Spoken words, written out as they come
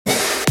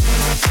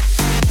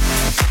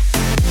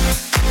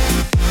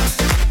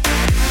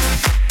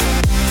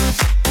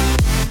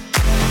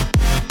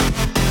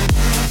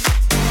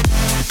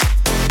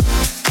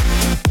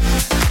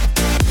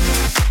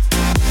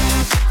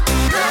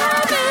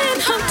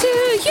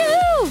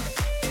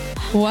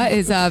What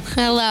is up?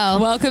 Hello.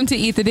 Welcome to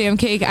Eat the Damn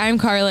Cake. I'm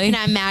Carly. And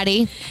I'm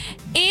Maddie.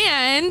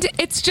 And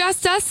it's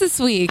just us this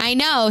week. I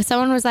know.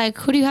 Someone was like,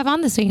 who do you have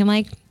on this week? I'm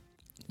like,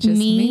 Just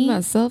me,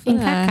 myself,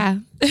 and I.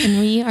 Kaka. And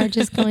we are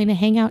just going to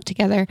hang out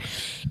together.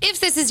 If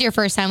this is your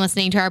first time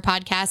listening to our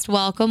podcast,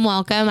 welcome,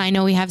 welcome. I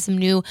know we have some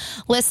new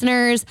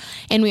listeners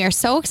and we are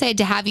so excited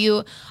to have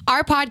you.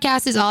 Our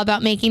podcast is all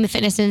about making the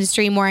fitness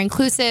industry more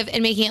inclusive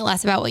and making it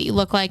less about what you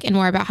look like and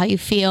more about how you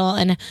feel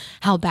and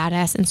how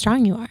badass and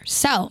strong you are.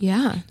 So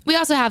Yeah. we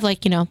also have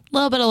like, a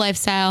little bit of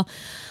lifestyle,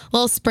 a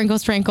little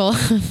sprinkle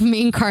of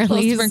me and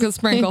Carly's.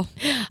 Sprinkle.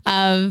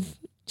 Of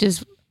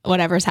just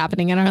whatever's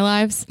happening in our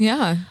lives.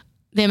 Yeah.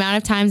 The amount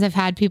of times I've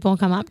had people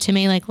come up to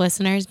me, like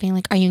listeners, being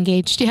like, "Are you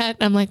engaged yet?"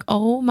 I'm like,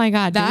 "Oh my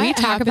god, do we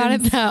talk about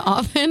it that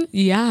often?"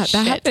 Yeah, that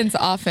Shit. happens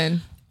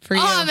often for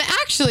you.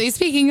 Actually,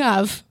 speaking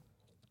of,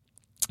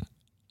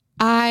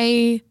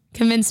 I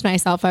convinced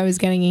myself I was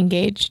getting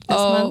engaged this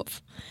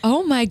month.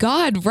 Oh my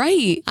God,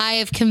 right. I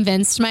have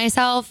convinced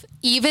myself,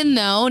 even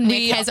though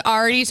Nick has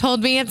already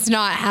told me it's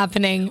not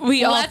happening.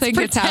 We all Let's think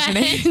it's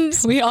happening. pretend.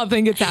 We all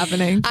think it's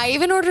happening. I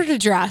even ordered a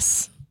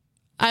dress.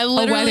 I A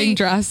literally wedding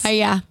dress.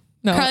 Yeah.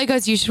 No. Carly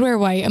goes, "You should wear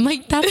white." I'm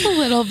like, that's a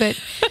little bit.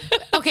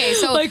 Okay,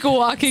 so Like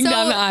walking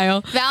down the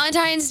aisle.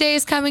 Valentine's Day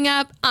is coming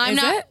up. I'm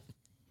Is not.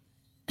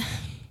 it?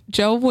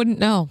 Joe wouldn't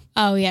know.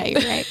 Oh yeah, you're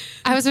right.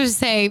 I was going to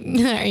say,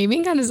 are you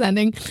being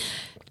condescending?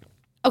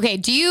 Okay,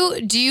 do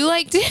you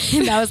like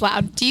to? That was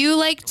loud. Do you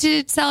like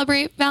to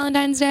celebrate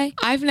Valentine's Day?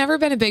 I've never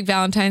been a big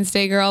Valentine's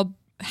Day girl.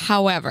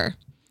 However,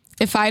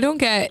 if I don't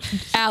get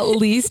at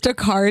least a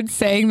card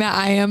saying that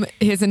I am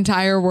his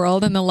entire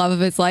world and the love of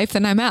his life,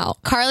 then I'm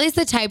out. Carly's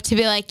the type to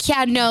be like,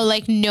 yeah, no,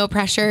 like no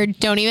pressure.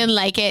 Don't even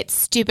like it.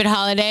 Stupid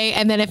holiday.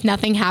 And then if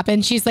nothing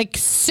happens, she's like,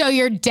 so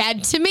you're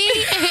dead to me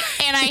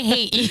and I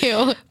hate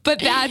you. But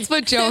that's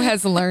what Joe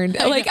has learned.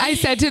 Like I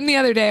said to him the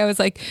other day, I was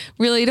like,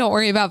 really don't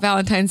worry about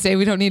Valentine's Day.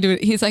 We don't need to.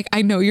 He's like,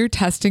 I know you're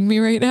testing me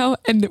right now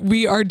and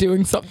we are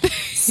doing something.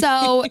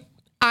 So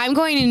I'm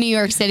going to New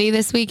York City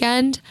this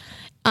weekend.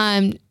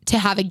 To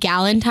have a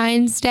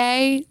Galentine's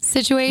Day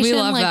situation. We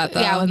love like, that,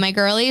 though. Yeah, with my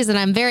girlies, and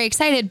I'm very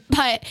excited.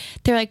 But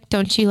they're like,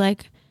 don't you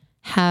like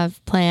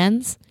have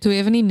plans? Do we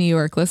have any New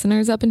York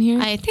listeners up in here?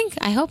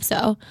 I hope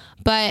so.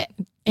 But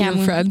Your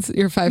friends,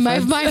 your five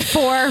friends. my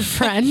 4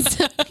 friends.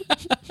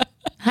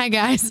 Hi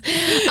guys.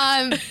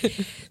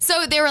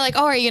 So they were like,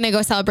 "Oh, are you gonna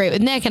go celebrate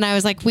with Nick?" And I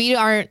was like, "We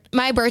aren't.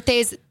 My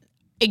birthday's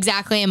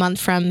exactly a month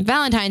from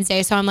Valentine's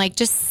Day, so I'm like,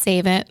 just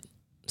save it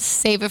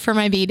for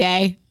my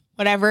B-Day."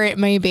 Whatever it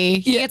may be.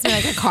 He gets me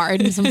like a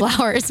card and some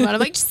flowers. But I'm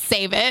like, just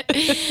save it.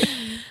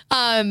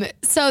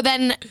 So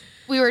then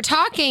we were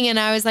talking and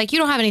I was like, you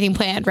don't have anything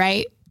planned,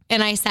 right?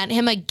 And I sent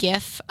him a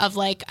gif of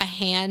like a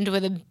hand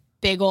with a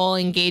big old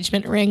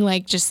engagement ring,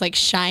 like just like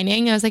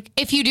shining. I was like,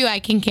 if you do, I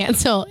can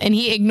cancel. And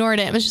he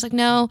ignored it. I was just like,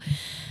 no,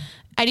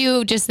 I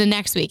do just the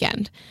next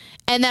weekend.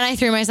 And then I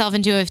threw myself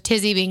into a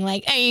tizzy being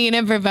like, hey, you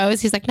gonna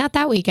propose? He's like, not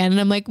that weekend.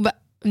 And I'm like, but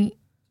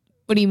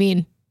what do you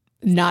mean?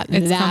 Not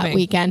It's that coming.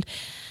 weekend.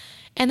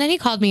 And then he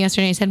called me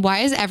yesterday and he said,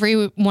 why is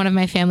every one of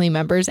my family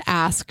members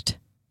asked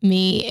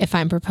me if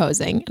I'm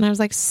proposing? And I was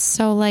like,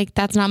 so like,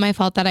 that's not my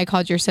fault that I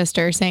called your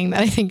sister saying that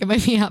I think it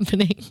might be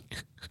happening.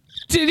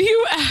 Did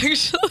you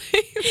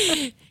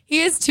actually?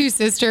 He has 2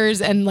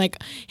 sisters and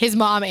like his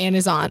mom and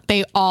his aunt.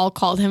 They all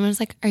called him and was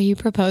like, are you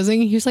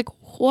proposing? And he was like,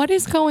 what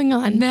is going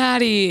on?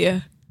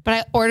 Maddie. But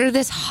I ordered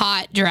this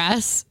hot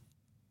dress.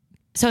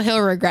 So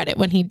he'll regret it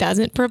when he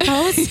doesn't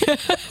propose.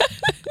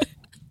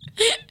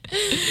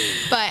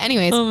 But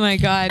anyways. Oh my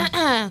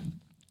God.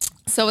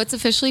 So it's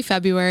officially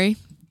February.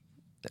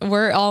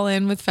 We're all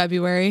in with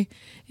February.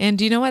 And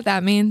do you know what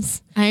that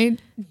means?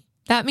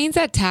 That means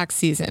that tax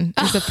season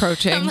is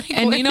approaching. like,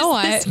 and you know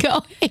where's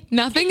what? this going?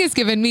 Nothing has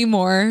given me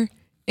more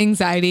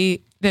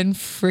anxiety than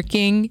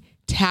freaking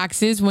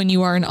taxes when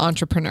you are an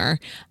entrepreneur.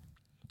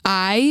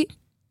 I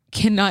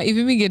cannot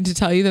even begin to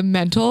tell you the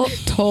mental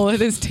toll it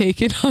has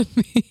taken on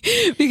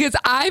me because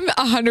I'm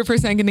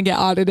 100% going to get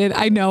audited.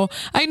 I know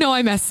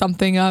I messed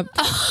something up.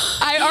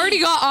 I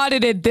already got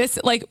audited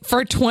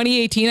for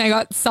 2018. I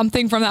got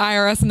something from the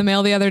IRS in the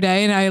mail the other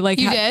day and I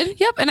did?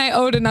 Yep. And I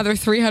owed another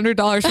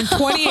 $300 from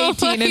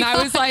 2018 and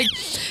I was like,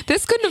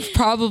 this couldn't have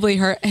probably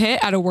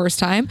hit at a worse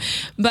time.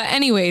 But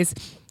anyways,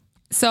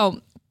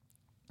 so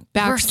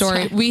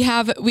backstory, we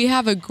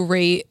have a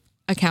great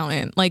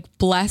accountant. Like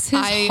bless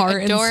his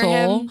heart and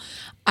soul. Him.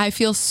 I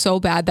feel so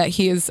bad that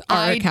he is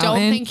our accountant. I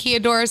don't think he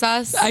adores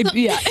us.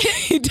 Yeah,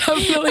 he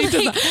definitely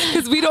does not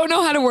because we don't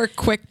know how to work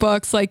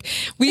QuickBooks. Like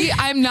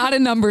I'm not a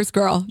numbers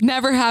girl.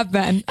 Never have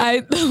been.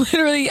 I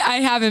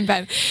haven't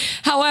been.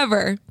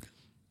 However,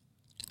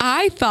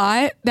 I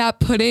thought that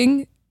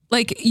putting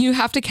you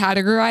have to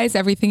categorize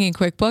everything in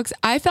QuickBooks.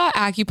 I thought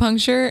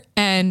acupuncture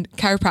and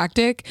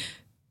chiropractic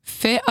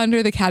fit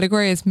under the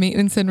category as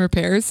maintenance and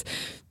repairs.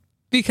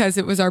 Because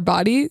it was our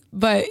body,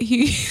 but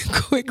he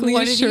quickly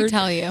What assured. did he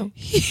tell you?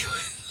 He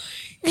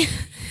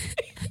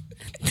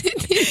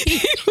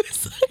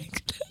was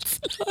like,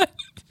 that's not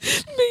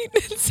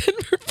maintenance and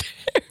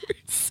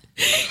repairs.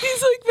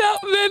 He's like, that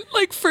meant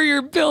like for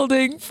your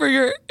building, for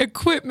your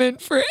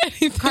equipment, for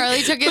anything.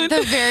 Carly took it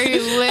the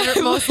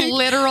very most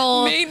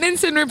literal.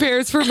 Maintenance and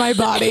repairs for my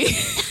body.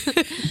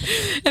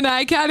 And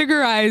I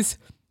categorize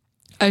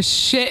a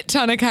shit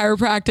ton of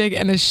chiropractic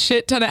and a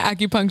shit ton of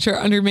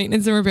acupuncture under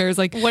maintenance and repairs.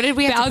 Like, What did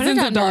we have to put it thousands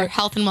of under? dollars.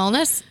 Health and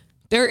wellness?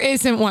 There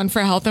isn't one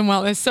for health and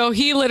wellness. So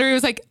he literally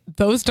was like,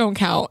 those don't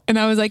count. And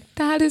I was like,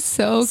 that is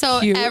so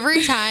cute.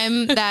 Every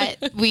time that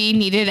we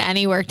needed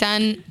any work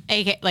done,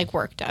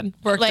 work done.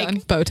 Work like, done.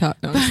 Botox.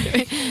 No, I'm just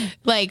kidding.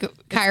 Like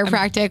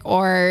chiropractic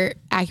or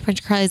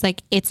acupuncture, Carly's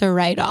like, it's a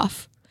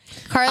write-off.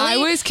 Carly, I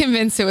was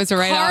convinced it was a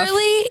write-off.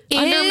 Carly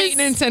under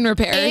maintenance and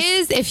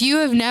repairs. If you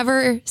have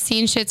never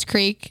seen Schitt's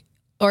Creek,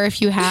 or if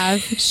you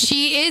have,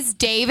 she is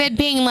David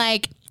being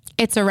like,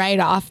 it's a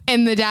write-off.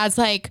 And the dad's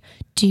like,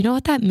 do you know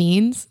what that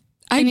means?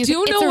 I do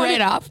know it's a what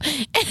write-off.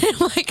 And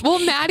I'm like, well,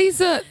 Maddie's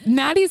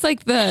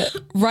like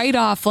the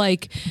write-off,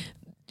 like,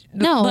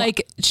 no,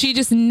 like she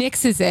just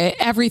nixes it,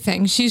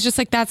 everything. She's just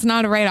like, that's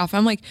not a write-off.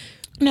 I'm like,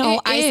 no,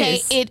 it I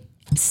is. say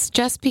it's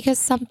just because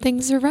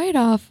something's a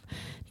write-off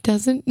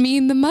doesn't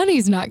mean the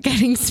money's not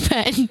getting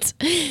spent.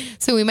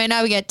 So we might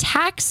not get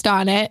taxed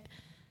on it,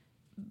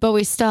 but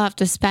we still have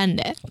to spend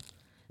it.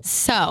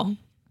 So,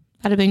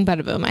 bada bing,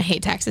 bada boom. I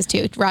hate taxes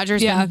too.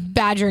 Roger's been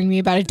badgering me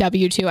about a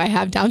W-2 I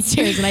have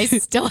downstairs and I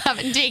still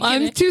haven't taken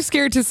I'm it. too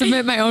scared to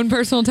submit my own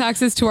personal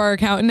taxes to our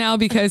accountant now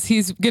because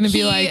he's going to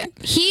be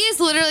like, he's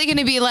literally going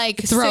to be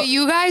like, so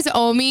you guys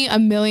owe me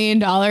 $1 million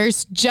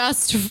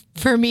just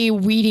for me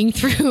weeding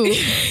through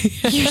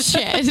your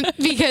shit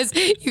because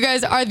you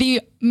guys are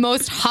the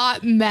most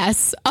hot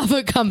mess of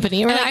a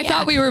company. and I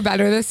thought we were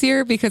better this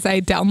year because I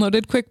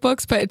downloaded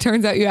QuickBooks, but it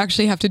turns out you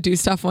actually have to do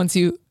stuff once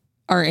you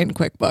are in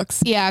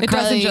QuickBooks. Yeah, it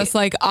Carly, doesn't just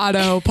like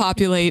auto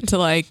populate to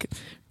like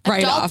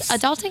write offs.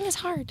 Adulting is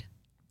hard.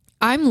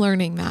 I'm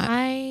learning that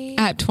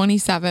at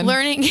 27.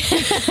 Learning.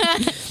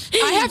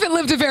 I haven't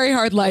lived a very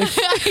hard life.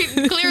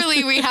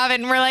 Clearly we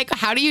haven't. We're like,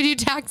 how do you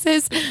do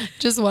taxes?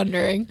 Just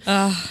wondering.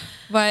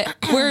 But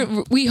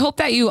we hope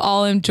that you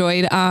all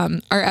enjoyed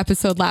our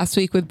episode last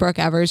week with Brooke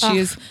Evers. She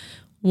is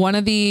one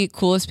of the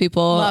coolest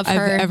people I've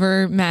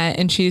ever met.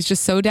 And she's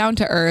just so down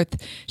to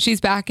earth.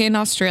 She's back in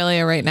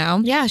Australia right now.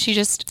 Yeah,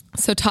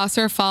 so toss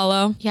her a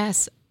follow.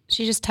 Yes,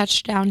 she just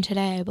touched down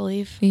today, I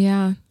believe.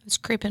 Yeah. It was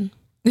creeping.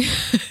 I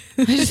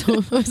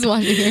was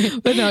watching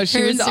her. But no,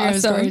 she was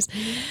awesome. Stories.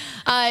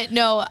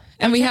 No.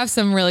 And we have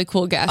some really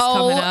cool guests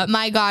coming up. Oh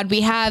my God,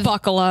 we have.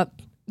 Buckle up.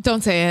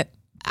 Don't say it.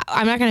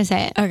 I'm not going to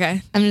say it.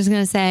 Okay. I'm just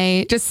going to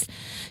say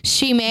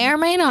she may or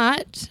may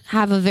not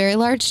have a very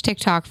large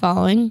TikTok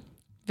following.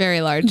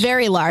 Very large.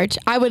 Very large.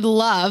 I would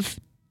love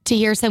to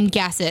hear some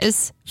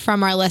guesses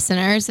from our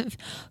listeners of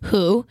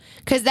who,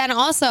 because then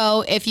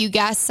also if you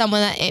guess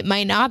someone that it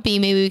might not be,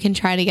 maybe we can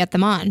try to get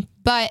them on.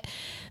 But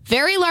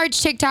very large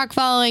TikTok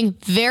following,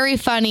 very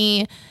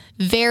funny,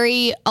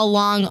 very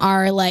along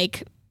our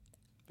like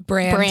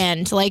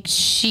brand. Like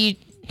she,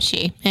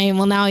 and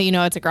well, now you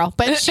know it's a girl,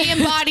 but she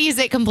embodies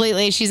it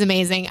completely. She's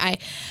amazing. I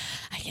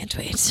can't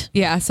wait.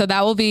 Yeah. So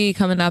that will be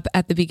coming up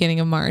at the beginning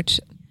of March.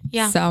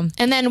 Yeah. So,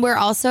 and then we're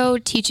also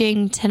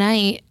teaching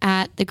tonight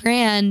at the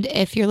Grand.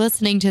 If you're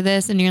listening to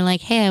this and you're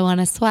like, hey, I want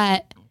to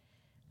sweat.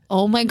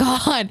 Oh my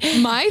God.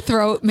 My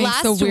throat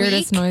makes the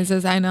weirdest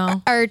noises. I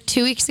know. Or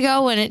 2 weeks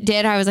ago when it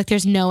did, I was like,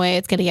 there's no way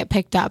it's going to get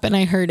picked up. And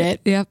I heard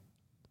it. Yep.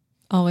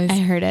 Always. I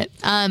heard it.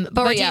 But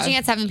we're teaching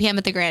at 7 p.m.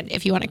 at the Grand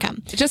if you want to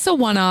come. Just a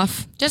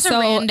one-off. Just a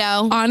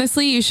rando.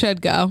 Honestly, you should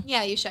go.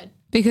 Yeah, you should.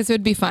 Because it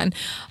would be fun.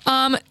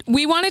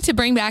 We wanted to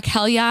bring back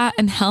Hell Yeah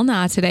and Hell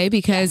Nah today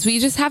because we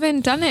just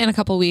haven't done it in a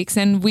couple weeks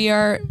and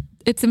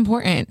it's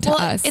important to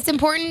us. It's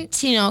important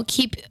to,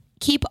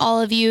 keep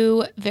all of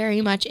you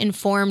very much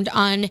informed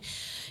on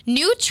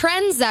new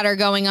trends that are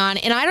going on.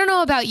 And I don't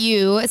know about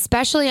you,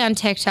 especially on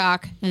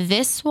TikTok,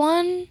 this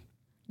one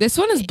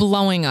is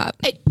blowing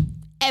up.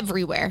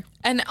 Everywhere.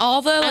 And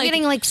all the I'm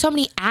getting like so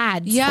many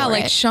ads. Yeah, for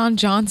like it. Sean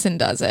Johnson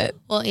does it.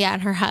 Well, yeah,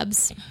 and her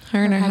hubs.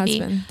 Her and her hubby.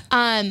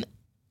 husband.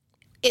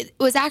 It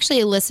was actually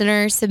a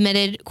listener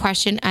submitted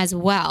question as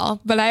well.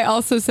 But I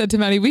also said to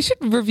Maddie, we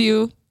should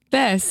review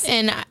this.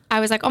 And I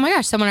was like, oh my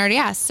gosh, someone already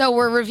asked. So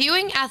we're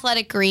reviewing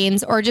athletic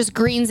greens or just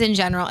greens in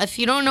general. If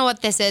you don't know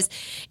what this is,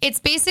 it's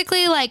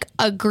basically like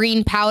a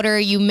green powder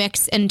you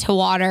mix into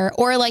water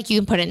or like you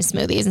can put it in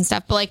smoothies and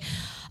stuff. But like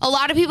a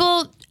lot of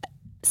people,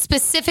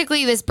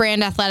 specifically this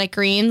brand Athletic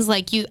Greens,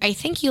 I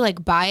think you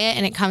buy it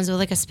and it comes with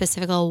like a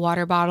specific little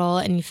water bottle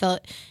and you fill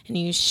it and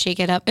you shake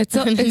it up. It's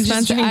so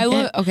expensive.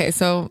 Okay,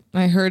 so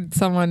I heard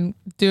someone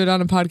do it on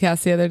a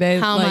podcast the other day.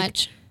 How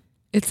much?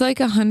 It's like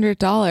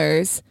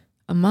 $100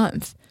 a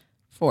month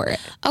for it.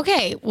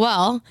 Okay,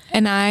 well.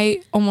 And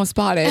I almost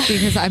bought it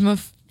because I'm a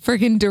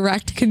freaking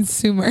direct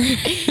consumer.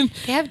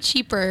 They have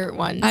cheaper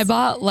ones. I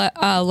bought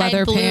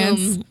leather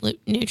pants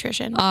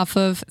nutrition off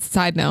of,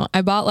 side note,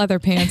 I bought leather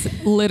pants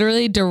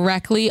literally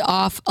directly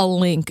off a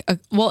link.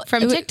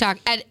 From TikTok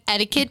at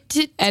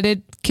etiquette.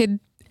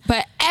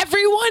 But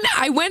everyone,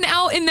 I went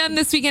out in them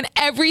this weekend.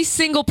 Every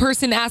single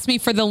person asked me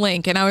for the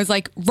link. And I was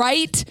like,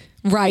 right.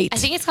 I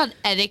think it's called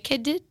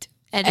etiquette.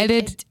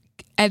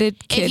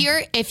 edit kid.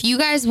 If you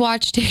guys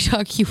watch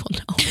TikTok, you will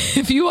know.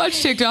 If you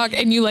watch TikTok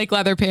and you like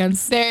leather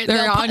pants,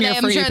 they're on your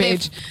For You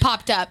page.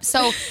 Popped up.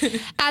 So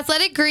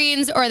Athletic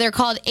Greens, or they're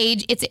called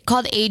it's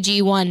called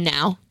AG1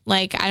 now.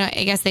 Like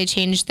I guess they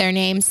changed their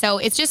name. So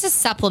it's just a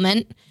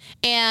supplement,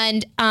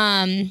 and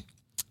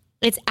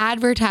it's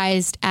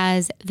advertised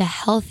as the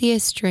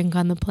healthiest drink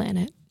on the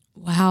planet.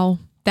 Wow.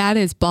 That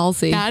is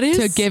ballsy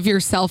to give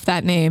yourself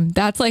that name.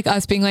 That's like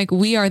us being like,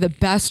 we are the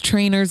best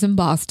trainers in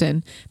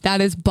Boston.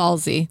 That is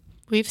ballsy.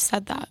 We've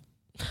said that.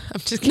 I'm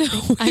just kidding.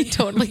 No, I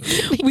totally.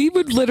 We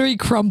would literally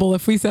crumble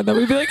if we said that.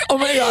 We'd be like, "Oh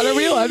my God, are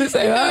we allowed to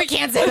say that?" No, we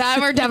can't say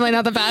that. We're definitely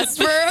not the best.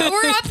 We're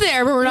up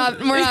there, but we're not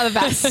the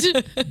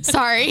best.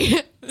 Sorry,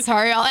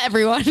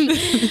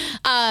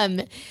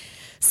 everyone.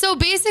 So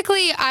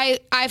basically,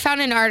 I found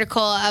an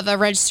article of a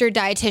registered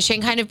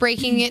dietitian kind of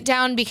breaking it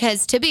down,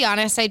 because to be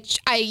honest,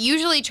 I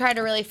usually try to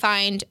really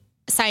find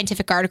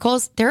scientific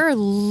articles. There are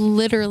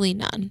literally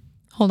none.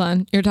 Hold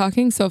on. You're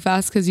talking so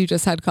fast because you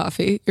just had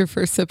coffee, your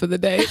first sip of the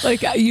day.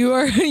 Like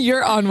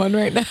you're on one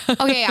right now.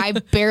 Okay, I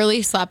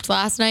barely slept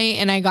last night,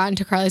 and I got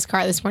into Carly's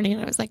car this morning,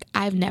 and I was like,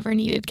 I've never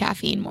needed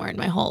caffeine more in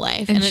my whole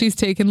life. And she's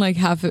taken like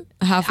half of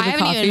the coffee down. I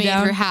haven't even made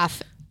it through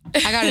half.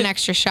 I got an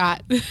extra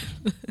shot.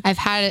 I've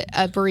had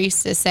a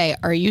barista say,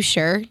 "Are you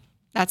sure?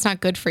 That's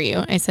not good for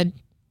you." I said,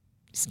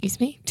 "Excuse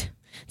me?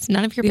 It's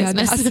none of your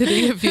business."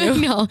 Audacity of you.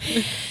 No.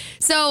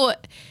 So,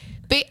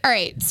 all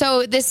right.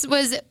 So this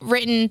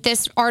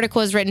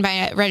article was written by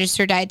a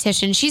registered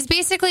dietitian. She's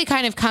basically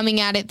kind of coming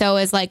at it though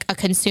as like a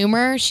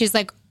consumer. She's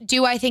like,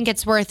 do I think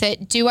it's worth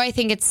it? Do I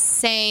think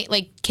it's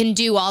can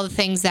do all the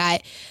things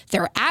that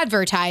they're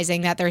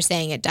advertising that they're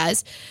saying it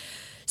does?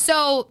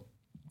 So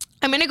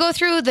I'm going to go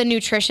through the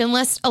nutrition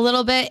list a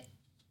little bit.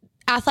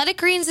 Athletic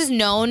Greens is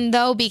known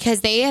though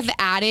because they have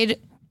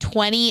added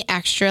 20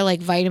 extra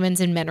like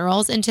vitamins and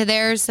minerals into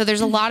theirs. So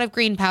there's a lot of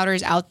green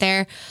powders out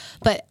there,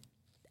 but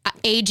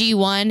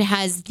AG1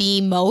 has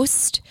the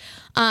most.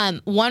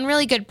 One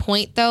really good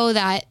point though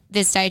that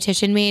this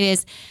dietitian made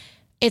is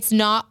it's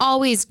not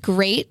always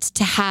great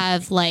to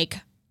have like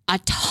a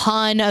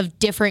ton of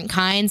different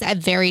kinds at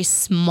very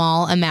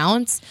small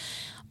amounts.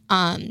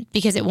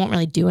 Because it won't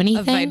really do anything.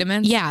 Of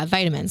vitamins? Yeah,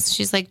 vitamins.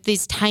 She's like,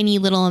 these tiny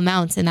little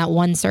amounts in that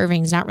one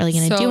serving is not really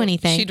going to do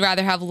anything. She'd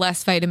rather have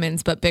less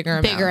vitamins, but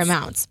bigger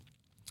amounts.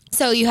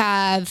 So you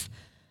have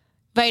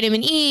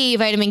vitamin E,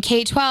 vitamin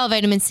K12,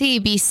 vitamin C,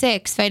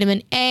 B6,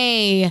 vitamin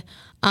A.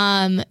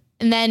 And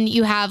then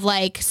you have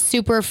like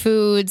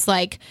superfoods,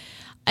 like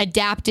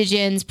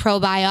adaptogens,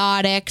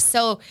 probiotics.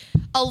 So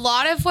a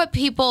lot of what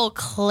people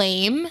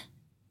claim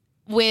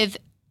with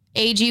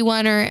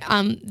AG1 or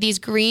these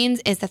greens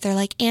is that they're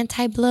like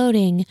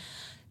anti-bloating.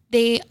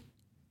 They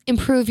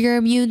improve your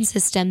immune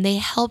system. They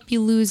help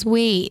you lose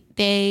weight.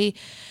 They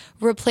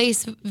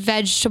replace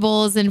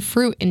vegetables and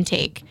fruit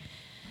intake.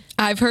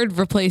 I've heard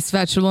replace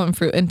vegetable and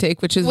fruit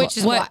intake, which is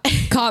what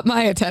caught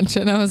my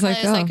attention. I was like,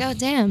 oh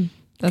damn.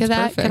 That's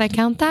perfect. Could I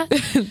count that?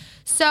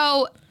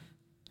 So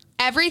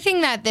everything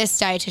that this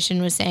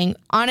dietitian was saying,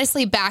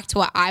 honestly, back to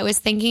what I was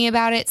thinking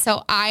about it.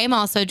 So I am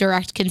also a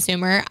direct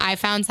consumer. I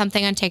found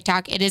something on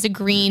TikTok. It is a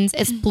greens.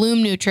 It's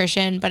Bloom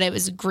Nutrition, but it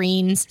was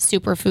greens,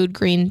 superfood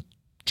green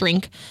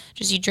drink.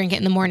 Just you drink it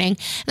in the morning.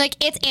 Like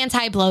it's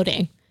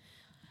anti-bloating.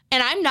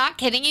 And I'm not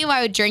kidding you.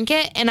 I would drink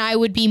it and I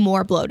would be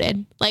more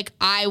bloated. Like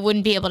I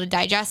wouldn't be able to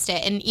digest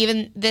it. And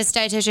even this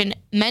dietitian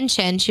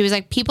mentioned, she was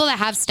like, people that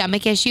have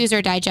stomach issues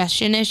or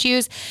digestion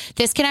issues,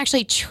 this can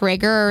actually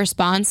trigger a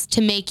response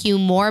to make you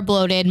more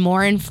bloated,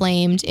 more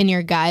inflamed in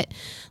your gut.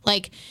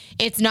 Like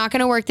it's not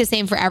going to work the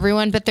same for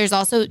everyone, but there's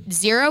also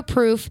zero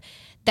proof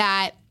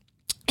that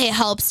it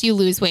helps you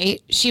lose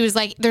weight. She was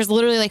like, there's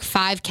literally like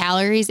 5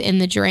 calories in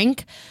the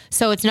drink.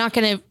 So it's not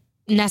going to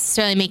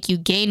necessarily make you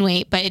gain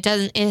weight, but it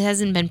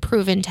hasn't been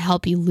proven to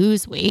help you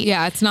lose weight.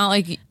 Yeah, it's not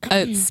like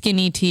a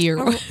skinny tea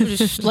or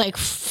just like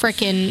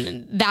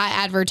freaking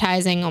that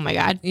advertising. Oh my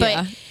God.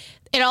 Yeah. But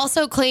it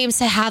also claims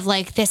to have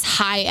like this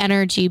high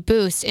energy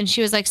boost. And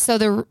she was like,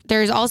 so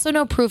there's also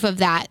no proof of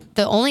that.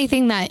 The only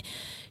thing that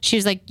she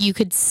was like, you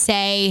could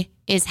say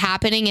is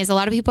happening is a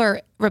lot of people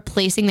are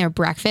replacing their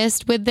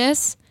breakfast with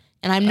this.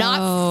 And I'm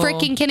not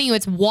freaking kidding you.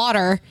 It's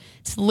water.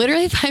 It's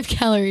literally 5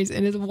 calories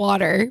and it's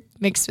water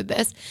mixed with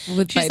this.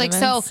 With She's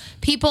vitamins. like, so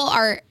people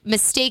are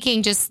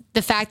mistaking just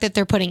the fact that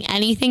they're putting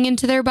anything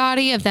into their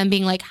body of them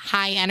being like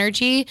high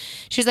energy.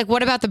 She's like,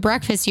 what about the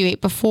breakfast you ate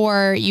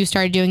before you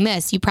started doing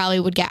this? You probably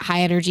would get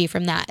high energy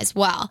from that as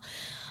well.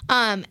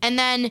 And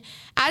then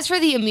as for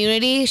the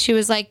immunity, she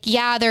was like,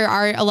 yeah, there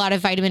are a lot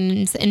of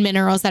vitamins and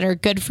minerals that are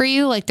good for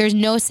you. Like there's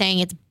no saying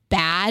it's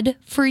bad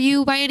for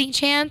you by any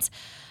chance.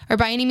 Or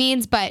by any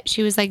means, but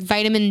she was like,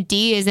 vitamin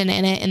D isn't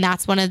in it, and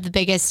that's one of the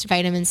biggest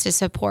vitamins to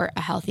support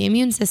a healthy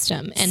immune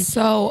system. And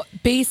so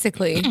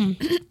basically,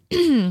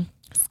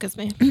 excuse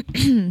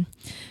me,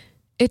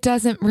 it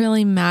doesn't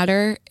really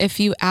matter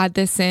if you add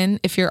this in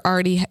if you're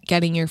already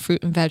getting your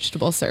fruit and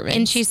vegetable servings.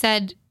 And she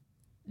said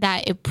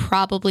that it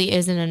probably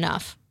isn't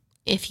enough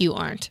if you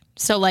aren't.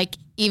 So like,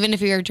 even if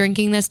you're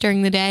drinking this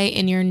during the day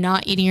and you're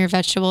not eating your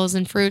vegetables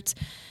and fruits,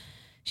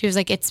 she was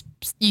like,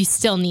 you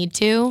still need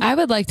to. I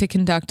would like to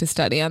conduct a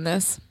study on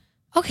this.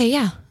 Okay,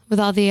 yeah. With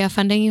all the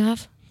funding you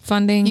have.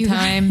 Funding,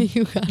 time,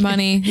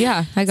 money.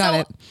 Yeah, I got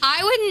it.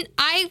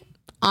 I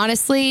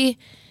honestly,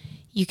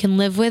 you can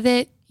live with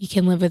it. You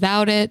can live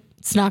without it.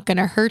 It's not going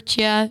to hurt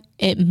you.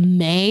 It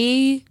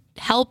may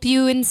help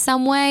you in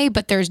some way,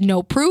 but there's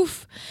no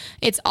proof.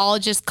 It's all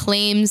just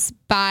claims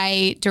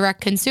by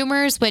direct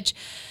consumers, which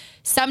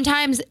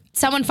sometimes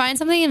someone finds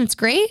something and it's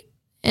great.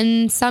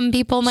 And some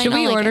people might Should not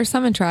we like order it.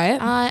 some and try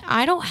it?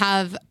 I don't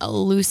have a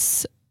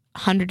loose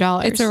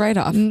 $100. It's a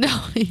write-off.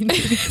 No.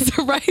 It's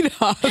a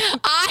write-off.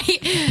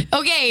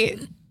 Okay.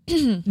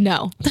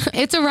 No.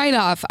 It's a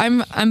write-off.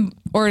 I'm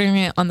ordering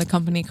it on the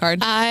company card.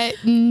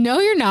 No,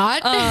 you're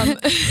not.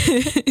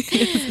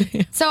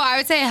 So I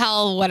would say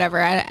hell,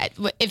 whatever.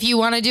 If you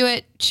want to do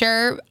it,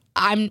 sure.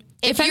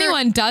 If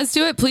anyone does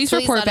do it, please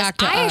report back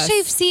to us. I actually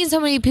have seen so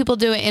many people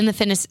do it in the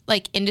fitness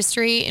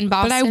industry in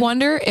Boston. But I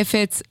wonder if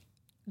it's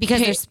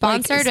because they're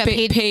sponsored, like,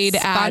 a paid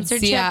ads,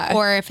 sponsorship, yeah.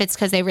 or if it's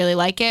because they really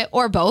like it,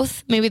 or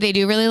both. Maybe they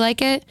do really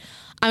like it.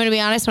 I'm going to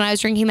be honest. When I was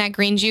drinking that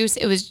green juice,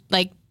 it was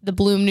like the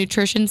Bloom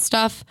Nutrition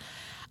stuff.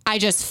 I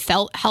just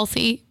felt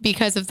healthy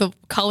because of the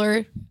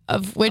color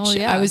of which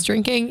I was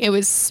drinking. It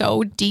was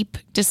so deep,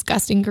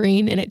 disgusting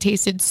green, and it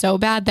tasted so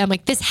bad that I'm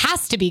like, this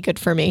has to be good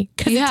for me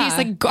because it tastes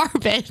like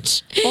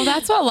garbage. Well,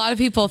 that's what a lot of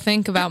people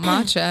think about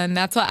matcha, and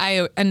that's what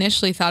I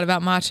initially thought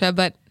about matcha,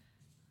 but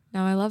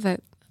now I love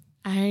it.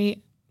 I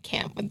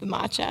can't with the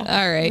matcha.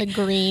 All right. The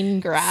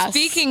green grass.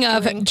 Speaking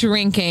of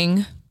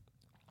drinking,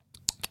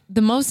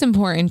 the most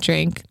important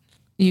drink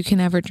you can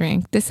ever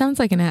drink, this sounds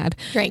like an ad,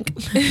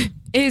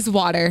 is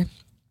water.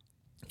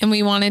 And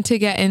we wanted to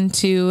get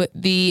into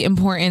the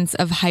importance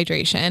of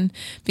hydration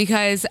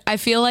because I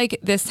feel like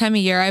this time of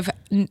year, I've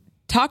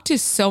talked to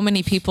so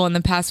many people in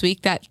the past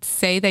week that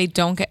say they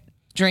don't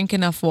drink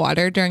enough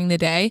water during the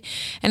day.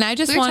 And I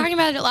just we were talking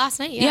about it last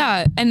night.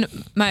 Yeah. And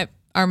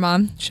our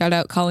mom, shout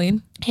out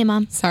Colleen. Hey,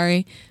 Mom.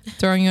 Sorry,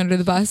 throwing you under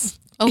the bus.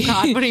 Oh,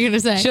 God. What are you going to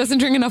say? She doesn't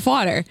drink enough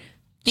water.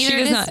 Neither she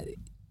does does not.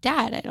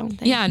 Dad, I don't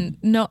think. Yeah,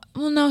 no.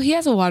 Well, no, he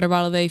has a water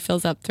bottle that he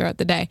fills up throughout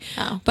the day.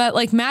 Oh. But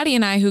like Maddie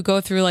and I, who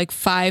go through like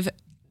 5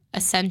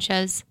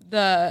 Essentias.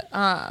 They're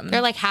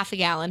like half a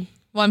gallon.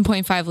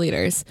 1.5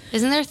 liters.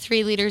 Isn't there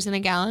 3 liters in a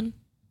gallon?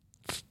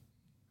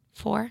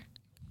 4?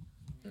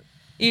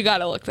 You got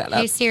to look that up.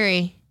 Hey,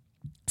 Siri.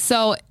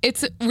 So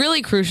it's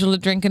really crucial to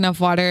drink enough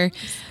water.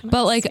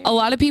 But like a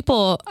lot of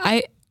people,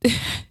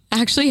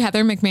 actually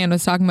Heather McMahon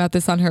was talking about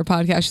this on her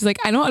podcast. She's like,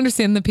 I don't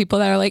understand the people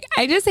that are like,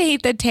 I just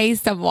hate the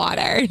taste of water.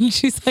 And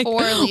she's like,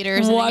 4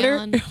 liters water,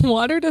 in a gallon.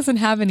 Water doesn't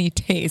have any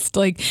taste.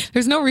 Like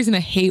there's no reason to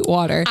hate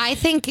water. I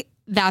think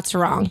that's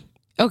wrong.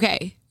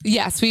 Okay.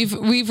 Yes, we've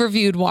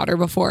reviewed water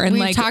before, and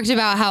We've talked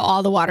about how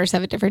all the waters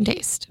have a different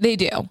taste. They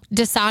do.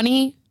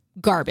 Dasani,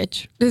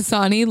 garbage.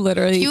 Dasani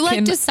literally. If you like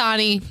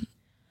Dasani,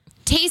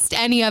 taste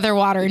any other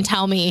water and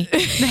tell me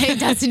that it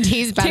doesn't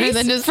taste better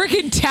than just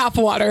freaking tap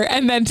water,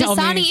 and then tell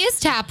me. Dasani is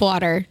tap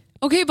water.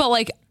 Okay, but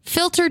like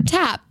filtered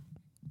tap.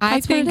 I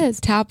think what it is.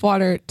 Tap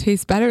water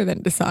tastes better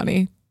than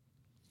Dasani.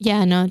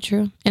 Yeah, no,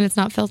 true. And it's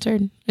not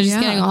filtered. I'm just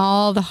getting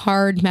all the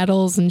hard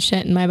metals and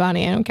shit in my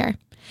body. I don't care.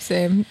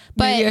 Same.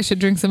 But maybe I should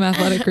drink some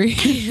Athletic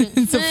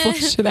Greens to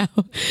flush it out.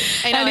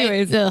 I know,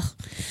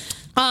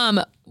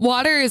 anyways,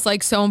 water is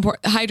like so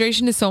important.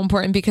 Hydration is so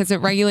important because it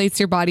regulates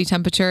your body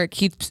temperature. It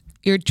keeps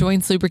your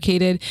joints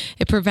lubricated.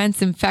 It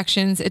prevents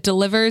infections. It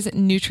delivers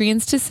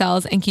nutrients to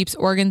cells and keeps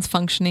organs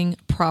functioning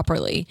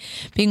properly.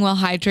 Being well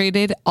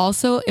hydrated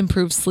also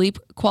improves sleep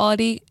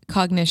quality,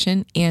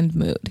 cognition, and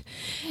mood.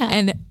 Yeah.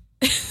 And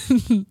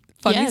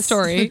funny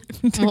story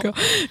to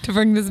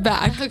bring this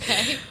back.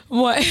 Okay.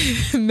 What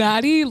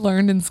Maddie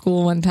learned in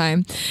school one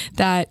time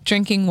that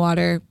drinking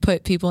water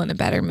put people in a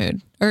better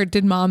mood. Or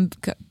did Mom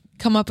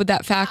come up with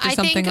that fact or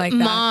something like that?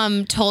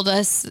 Mom told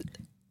us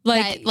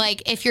that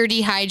like if you're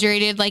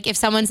dehydrated, like if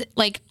someone's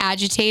like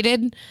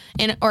agitated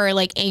or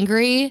like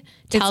angry,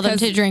 tell them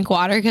to drink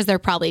water because they're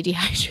probably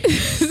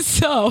dehydrated.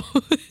 So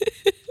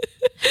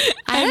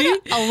I had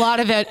a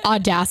lot of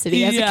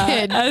audacity as a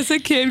kid. As a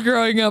kid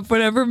growing up,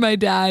 whenever my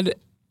dad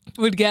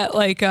would get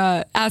like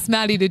ask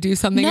Maddie to do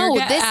something or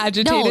get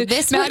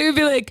agitated, Maddie would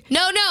be like,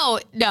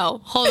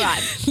 no, hold on.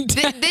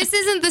 This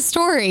isn't the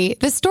story.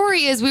 The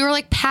story is we were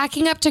like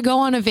packing up to go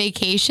on a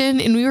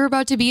vacation and we were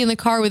about to be in the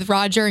car with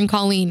Roger and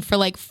Colleen for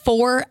like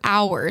 4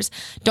 hours.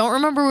 Don't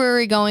remember where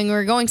we were going. We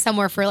were going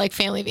somewhere for like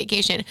family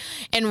vacation.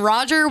 And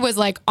Roger was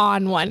like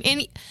on one.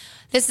 And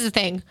this is the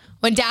thing.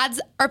 When dads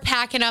are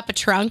packing up a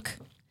trunk,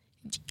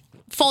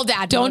 full dad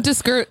mode. Don't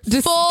disturb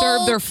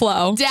their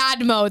flow.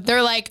 Dad mode.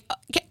 They're like,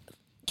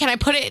 can I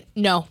put it?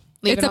 No.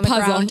 Leave it on the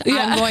ground.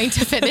 Yeah. I'm going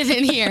to fit it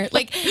in here.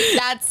 Like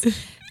that's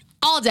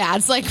all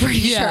dads, like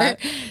pretty sure.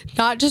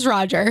 Not just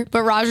Roger,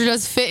 but Roger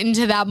does fit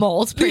into that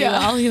mold pretty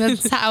well.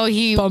 That's how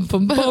he how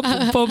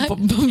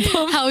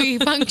he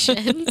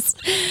functions.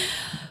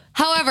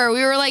 However,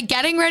 we were like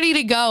getting ready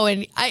to go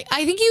and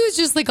I think he was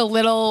just like a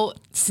little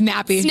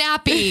snappy.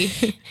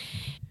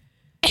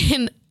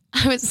 And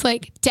I was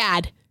like,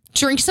 Dad,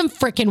 drink some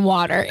freaking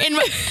water. And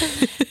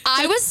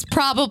I was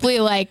probably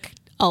like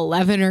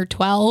 11 or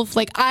 12.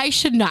 Like I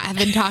should not have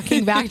been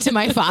talking back to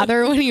my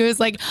father when he was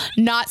like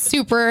not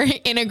super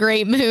in a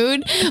great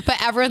mood,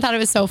 but everyone thought it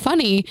was so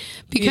funny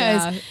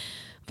because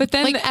but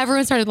then like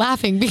everyone started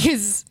laughing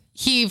because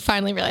he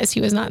finally realized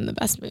he was not in the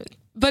best mood.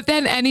 But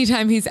then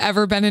anytime he's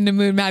ever been in a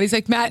mood, Maddie's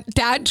like, Matt,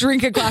 Dad,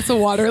 drink a glass of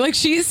water. Like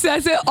she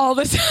says it all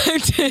the time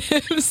to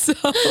him. So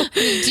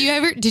did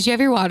you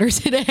have your water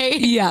today?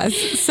 Yes.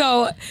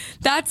 So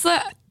that's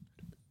a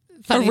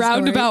Funny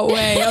roundabout story.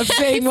 way of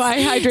saying why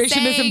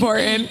hydration is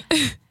important.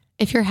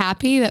 If you're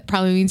happy, that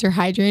probably means you're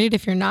hydrated.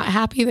 If you're not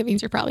happy, that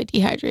means you're probably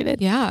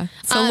dehydrated. Yeah.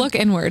 So look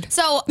inward.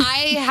 So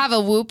I have a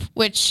Whoop,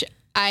 which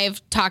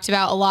I've talked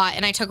about a lot,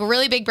 and I took a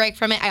really big break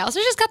from it. I also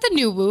just got the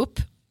new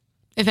Whoop.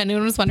 If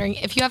anyone was wondering,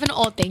 if you have an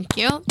old, thank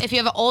you. If you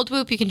have an old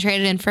Whoop, you can trade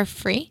it in for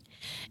free,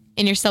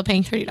 and you're still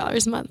paying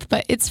 $30 a month,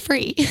 but it's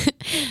free.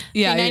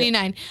 Yeah,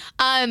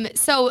 $3.99.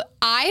 So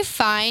I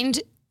find,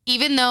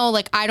 even though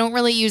like I don't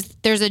really use,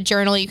 there's a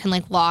journal you can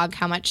like log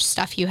how much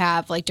stuff you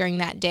have like during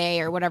that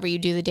day or whatever you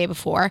do the day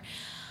before.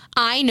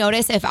 I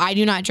notice if I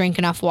do not drink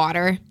enough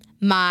water,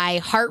 my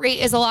heart rate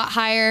is a lot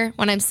higher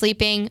when I'm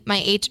sleeping.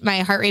 My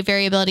heart rate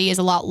variability is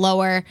a lot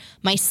lower.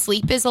 My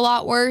sleep is a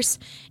lot worse.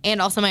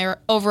 And also my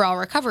overall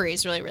recovery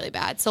is really, really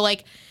bad. So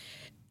like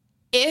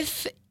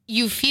if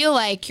you feel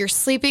like you're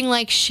sleeping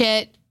like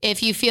shit,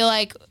 if you feel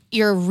like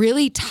you're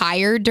really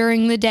tired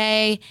during the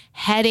day,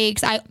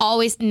 headaches,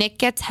 Nick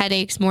gets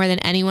headaches more than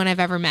anyone I've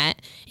ever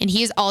met. And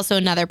he's also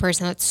another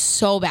person that's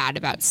so bad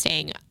about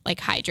staying like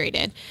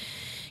hydrated.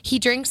 He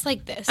drinks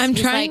like this.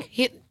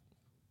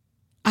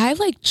 I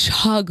like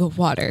chug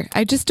water.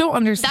 I just don't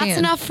understand. That's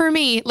enough for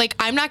me. Like,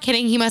 I'm not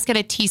kidding. He must get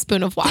a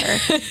teaspoon of water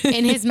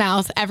in his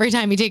mouth every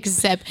time he takes a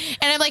sip.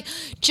 And I'm like,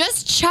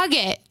 just chug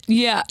it.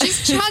 Yeah.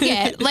 Just chug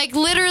it. Like,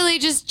 literally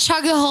just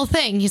chug the whole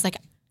thing. He's like,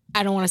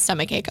 I don't want a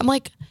stomach ache. I'm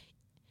like,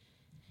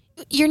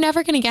 you're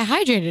never going to get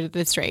hydrated at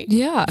this rate.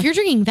 Yeah. If you're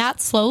drinking that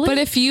slowly. But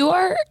if you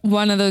are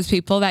one of those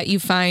people that you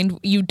find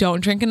you don't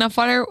drink enough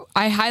water,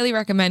 I highly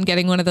recommend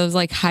getting one of those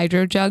like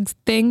hydro jugs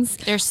things.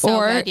 They're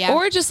so good, yeah.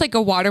 Or just like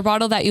a water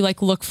bottle that you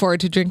like look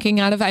forward to drinking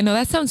out of. I know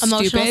that sounds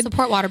Emotional stupid.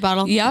 support water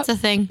bottle. Yep. That's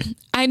a thing.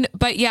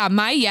 But yeah,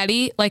 my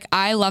Yeti, like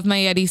I love my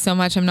Yeti so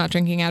much. I'm not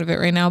drinking out of it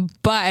right now,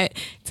 but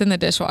it's in the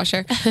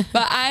dishwasher.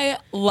 But I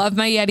love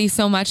my Yeti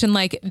so much. And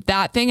like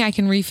that thing I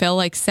can refill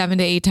like 7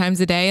 to 8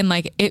 times a day. And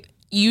like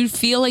you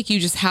feel like you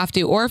just have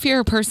to. Or if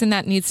you're a person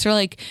that needs to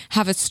like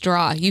have a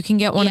straw, you can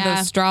get one of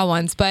those straw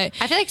ones. But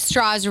I feel like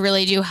straws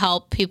really do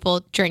help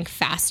people drink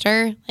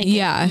faster,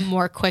 like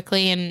more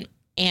quickly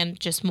and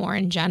just more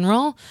in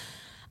general.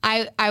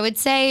 I would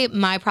say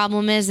my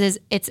problem is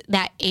it's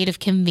that aid of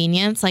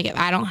convenience. Like if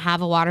I don't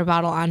have a water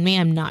bottle on me,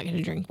 I'm not going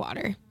to drink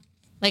water.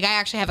 Like I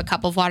actually have a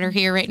cup of water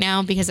here right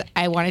now because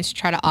I wanted to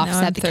try to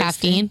offset the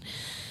caffeine.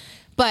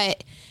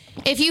 But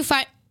if you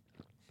find,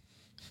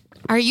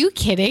 are you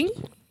kidding?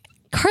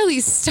 Carly,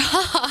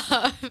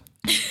 stop.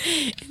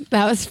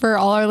 That was for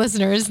all our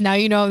listeners. Now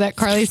you know that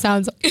Carly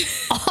sounds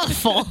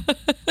awful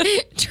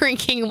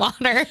drinking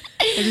water.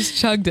 I just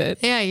chugged it.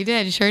 Yeah, you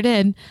did. You sure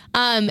did.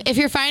 If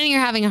you're finding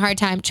you're having a hard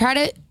time, try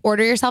to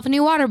order yourself a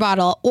new water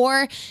bottle.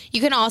 Or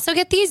you can also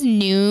get these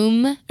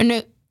Noom.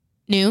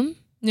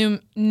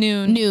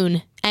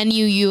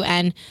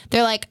 N-U-U-N.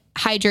 They're like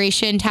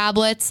hydration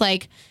tablets.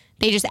 Like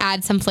they just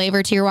add some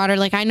flavor to your water.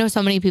 Like I know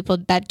so many people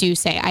that do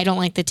say, I don't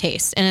like the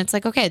taste. And it's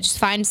like, okay, just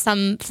find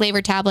some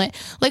flavor tablet.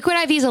 Liquid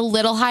IV is a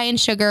little high in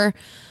sugar.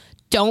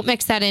 Don't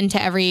mix that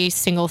into every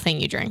single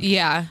thing you drink.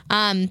 Yeah.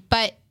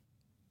 But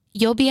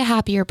you'll be a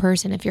happier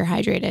person if you're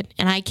hydrated.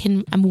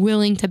 And I'm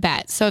willing to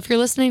bet. So if you're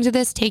listening to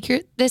this, take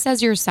this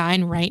as your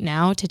sign right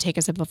now to take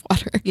a sip of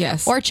water.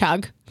 Yes. Or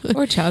chug.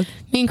 Or chug.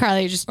 Me and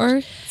Carly just...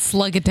 Or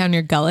slug it down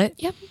your gullet.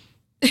 Yep.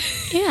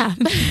 Yeah.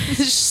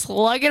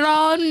 Slug it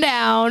on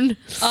down.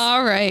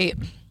 All right.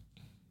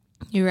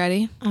 You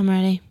ready? I'm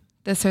ready.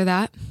 This or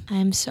that?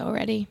 I'm so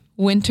ready.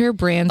 Winter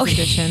Brands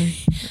Edition.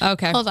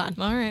 Okay. Hold on.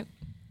 All right.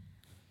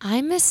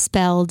 I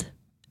misspelled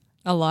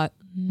a lot.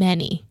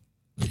 Many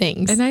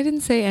things. And I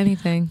didn't say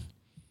anything.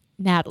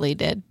 Natalie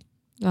did.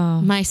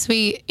 Oh. My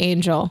sweet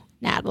angel,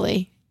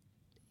 Natalie,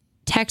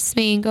 texts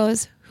me and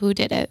goes, who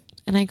did it?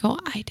 And I go,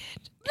 I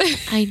did.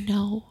 I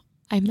know.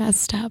 I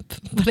messed up,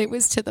 but it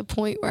was to the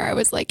point where I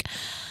was like,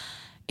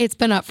 it's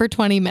been up for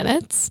 20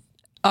 minutes.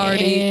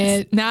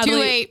 Already. Natalie, too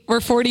late. We're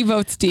 40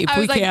 votes deep. I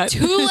was we can't.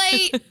 Too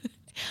late.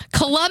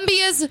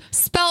 Columbia's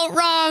spelled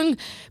wrong.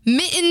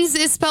 Mittens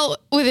is spelled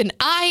with an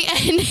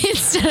I-N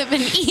instead of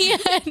an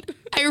E-N.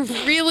 I'm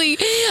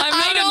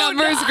not a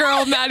numbers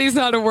girl. Maddie's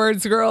not a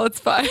words girl. It's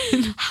fine.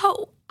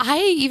 How? I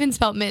even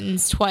spelled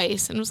mittens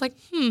twice and was like,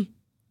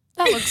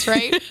 that looks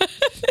right.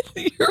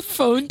 Your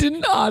phone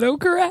didn't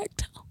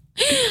autocorrect.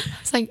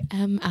 It's like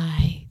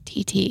Mittens.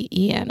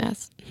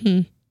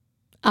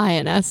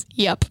 INS.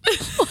 Yep.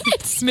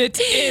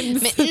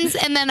 Mittens.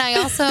 And then I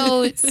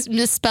also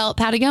misspelled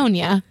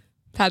Patagonia.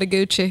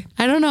 Patagucci.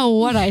 I don't know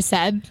what I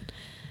said.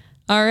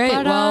 All right.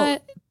 But, well,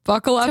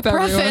 buckle up,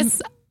 everyone.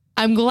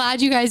 I'm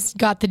glad you guys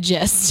got the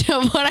gist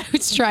of what I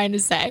was trying to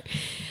say.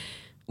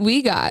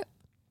 We got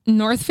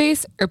North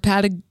Face or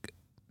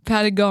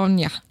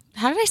Patagonia?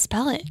 How did I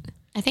spell it?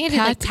 I think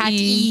I did like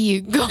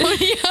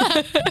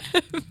Patagonia.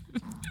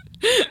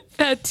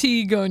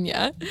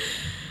 Patagonia.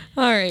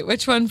 All right,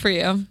 which one for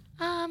you?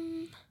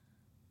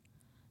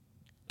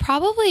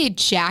 Probably a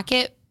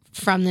jacket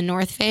from the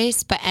North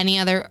Face, but any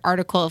other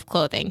article of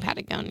clothing,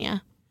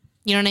 Patagonia.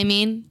 You know what I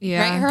mean?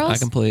 Yeah. Right, Hurls? I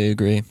completely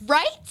agree.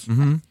 Right?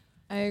 Mm-hmm.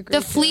 I agree.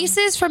 The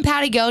fleeces from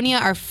Patagonia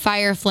are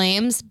fire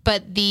flames,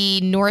 but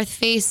the North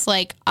Face,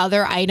 like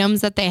other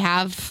items that they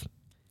have,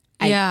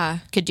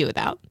 I could do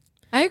without.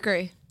 I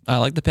agree. I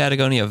like the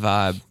Patagonia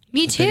vibe.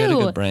 Me They got a too.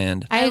 good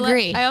brand. I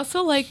agree. I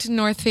also liked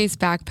North Face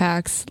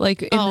backpacks.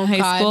 Like in Oh, high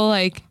God. school,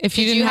 like if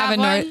you Did didn't you have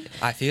a have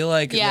North, one? I feel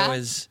like Yeah.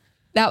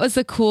 that was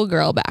a cool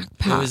girl it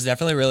backpack. was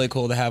definitely really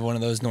cool to have one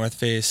of those North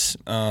Face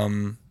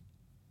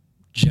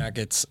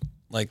jackets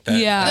like that.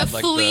 Yeah. had, The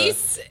like,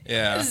 fleece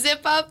yeah.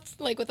 zip up,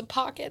 like with a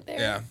pocket there.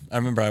 Yeah. I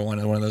remember I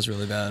wanted one of those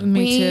really bad.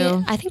 Me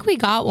too. I think we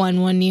got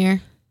one year.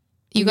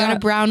 You got a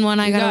brown one.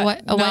 I we got got a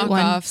white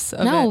one. knockoffs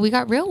of No, it. we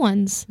got real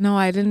ones. No,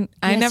 I didn't.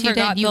 I Yes, never you did.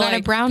 got You the got a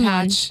like, brown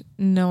one. patch.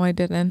 No, I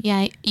didn't.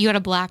 Yeah, you got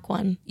a black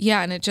one.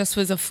 Yeah, and it just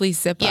was a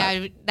fleece zip up.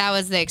 Yeah, that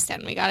was the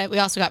extent we got it. We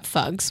also got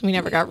Fugs. We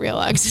never got real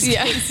Uggs.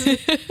 Yeah.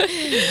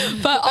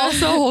 But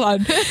also, hold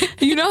on.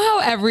 You know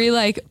how every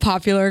like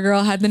popular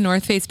girl had the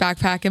North Face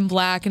backpack in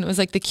black and it was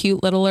like the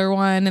cute littler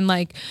one? And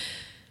like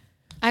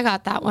I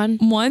got that one.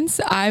 once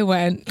I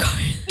went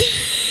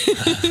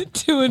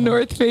to a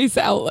North Face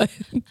outlet.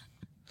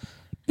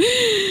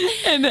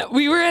 And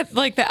we were at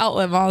like the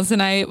outlet malls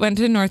and I went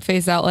to North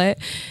Face outlet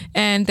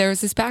and there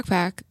was this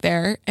backpack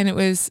there and it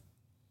was,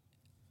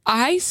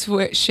 I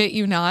swear, shit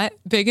you not,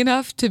 big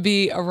enough to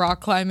be a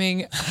rock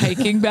climbing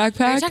hiking Are you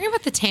backpack. talking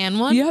about the tan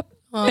one? Yep.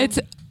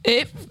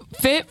 It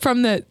fit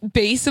from the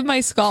base of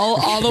my skull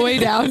all the way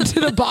down to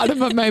the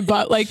bottom of my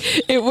butt. Like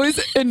it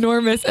was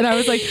enormous. And I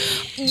was like,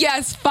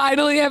 yes,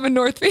 finally I have a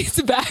North Face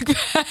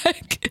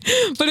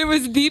backpack. But it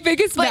was the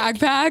biggest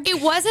backpack.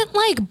 It wasn't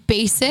like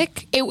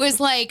basic. It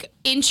was like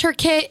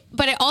intricate,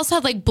 but it also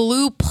had like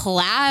blue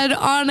plaid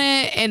on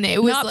it. And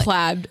it was Not like,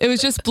 plaid. It was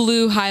just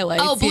blue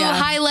highlights. oh, blue yeah.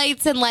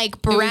 highlights and like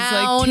It was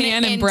brown. like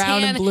tan and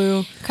brown and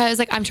blue. I was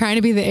like, I'm trying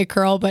to be the it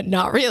girl, but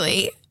not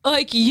really.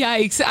 Like,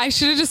 yikes. I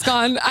should have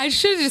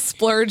just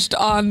splurged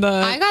on the,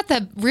 I got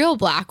the real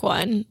black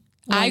one.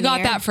 I one got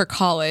year. that for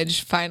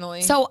college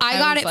finally. So I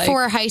got was it like,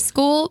 for high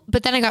school,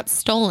 but then I got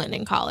stolen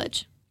in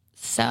college.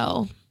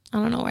 So I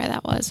don't know where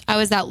that was. I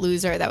was that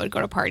loser that would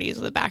go to parties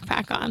with a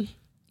backpack on.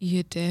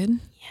 You did?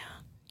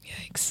 Yeah.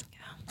 Yikes.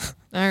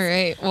 All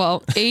right.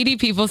 Well, 80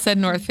 people said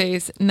North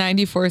Face,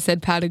 94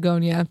 said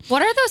Patagonia.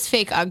 What are those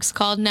fake Uggs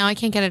called? Now I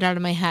can't get it out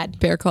of my head.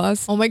 Bear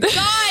claws. Oh my God,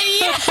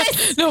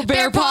 yes! No,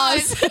 bear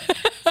paws.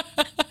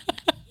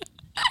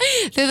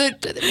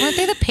 Weren't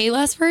they the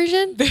Payless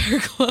version? Bear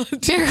claws.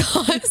 Bear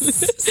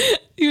claws.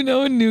 You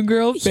know a new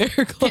girl, bear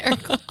claws. Bear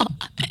claw.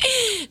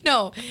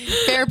 No,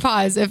 bear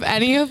paws. If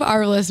any of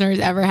our listeners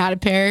ever had a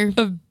pair,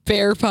 Of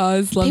bear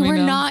paws. Let they me were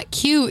know. not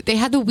cute. They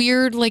had the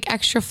weird like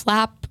extra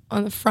flap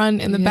on the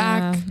front and the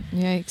back.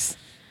 Yikes.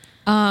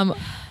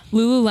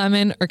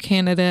 Lululemon or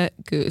Canada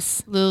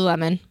Goose?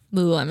 Lululemon.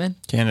 Lululemon.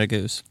 Canada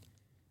Goose.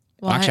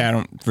 Why? Actually, I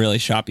don't really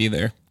shop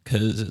either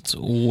because it's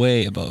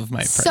way above my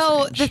price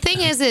So range. the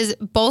thing is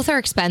both are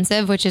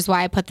expensive, which is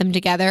why I put them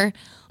together.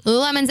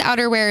 Lululemon's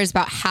outerwear is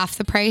about half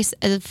the price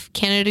of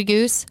Canada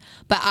Goose,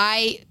 but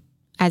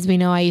as we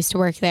know, I used to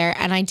work there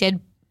and I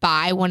did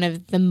buy one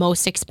of the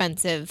most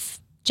expensive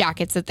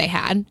jackets that they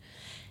had.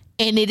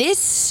 And it is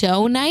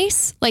so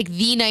nice, like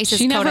the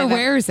nicest She coat never I've ever-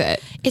 wears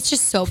it. It's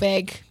just so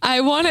big.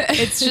 I want it.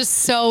 It's just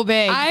so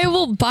big. I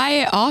will buy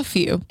it off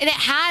you. And it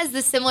has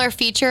the similar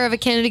feature of a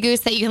Canada Goose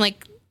that you can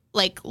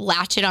like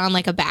latch it on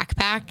like a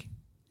backpack.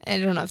 I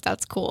don't know if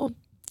that's cool.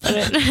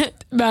 But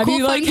Maddie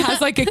Cool like fun- has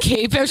like a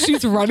cape as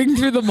she's running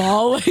through the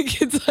mall. Like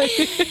it's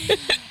like,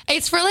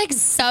 it's for like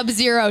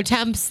sub-zero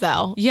temps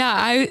though.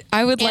 yeah,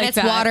 I would And like it's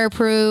that.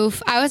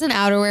 waterproof. I was an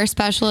outerwear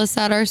specialist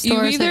at our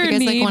store, so if either you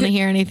guys like want to need-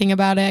 hear anything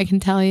about it, I can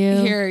tell you.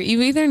 Here,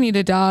 you either need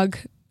a dog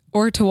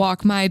or to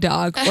walk my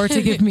dog or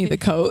to give me the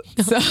coat.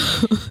 So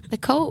The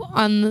coat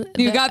on the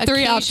You got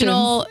three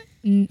occasional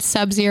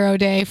sub-zero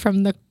day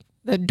from the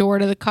door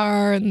to the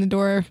car and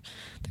the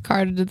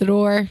car to the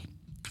door.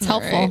 It's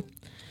helpful. right.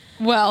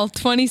 Well,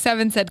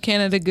 27 said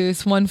Canada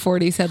Goose,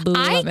 140 said I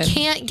Lululemon.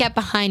 can't get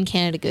behind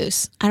Canada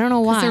Goose. I don't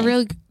know why. They're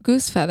real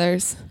goose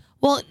feathers.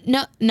 Well,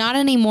 no, not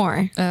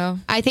anymore. Oh.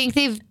 I think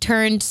they've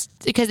turned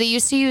because they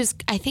used to use,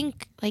 I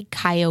think, like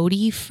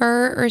coyote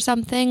fur or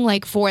something,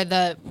 like for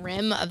the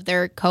rim of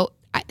their coat.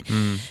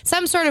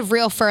 Some sort of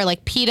real fur,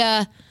 like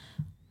PETA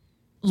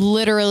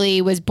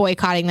literally was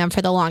boycotting them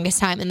for the longest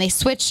time, and they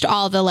switched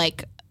all the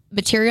like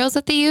materials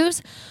that they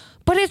use.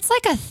 But it's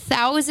like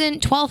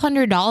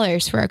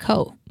 $1,200 for a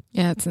coat.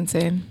 Yeah, it's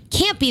insane.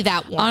 Can't be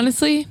that one.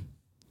 Honestly,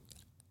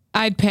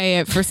 I'd pay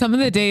it for some of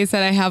the days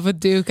that I have with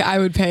Duke. I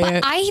would pay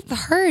it. I've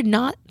heard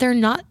they're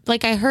not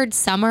like I heard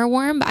some are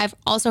warm, but I've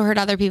also heard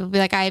other people be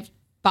like, I've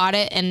bought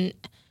it and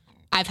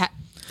I've had.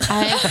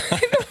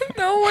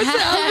 know what's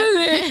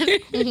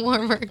happening.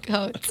 Warmer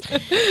coats.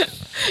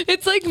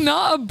 It's like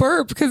not a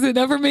burp because it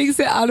never makes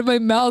it out of my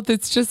mouth.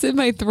 It's just in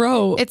my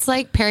throat. It's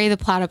like Perry the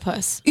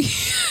Platypus.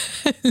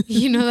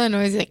 You know that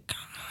noise? Like,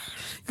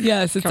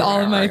 Yes, it's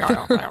all in my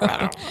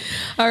throat.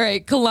 All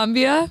right,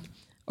 Columbia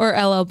or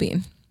LL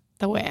Bean?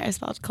 the way I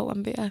spelled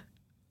Columbia.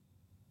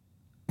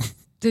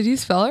 Did you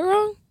spell it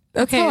wrong?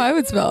 That's Okay. how I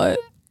would spell it.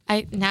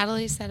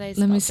 Natalie said I Let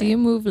spelled me see it. you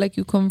move like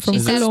you come from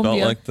Is it spelled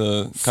Colombia. like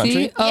the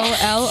country?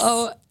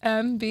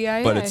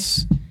 Colombia. But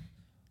it's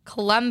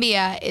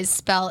Columbia is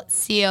spelled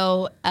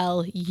COLU.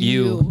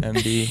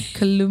 UMB.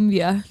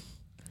 Columbia.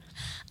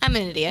 I'm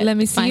an idiot. Let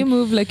me It's see you fine.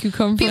 move like you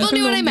come from People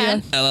knew what I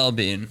Colombia. meant. LL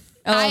Bean.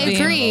 I LL Bean.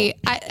 agree.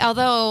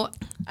 Although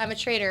I'm a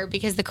traitor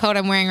because the coat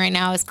I'm wearing right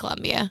now is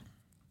Columbia.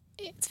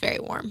 It's very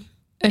warm.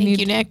 Thank need-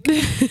 you, Nick.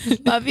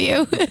 Love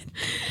you.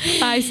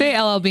 I say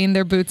LL Bean.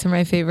 Their boots are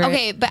my favorite.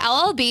 Okay, but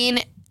LL Bean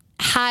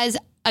has,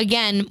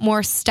 again,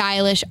 more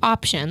stylish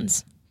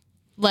options.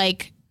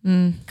 Like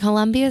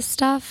Columbia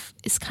stuff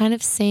is kind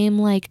of same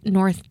like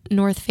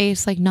North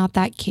Face, like not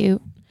that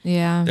cute.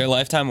 Yeah. Their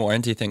lifetime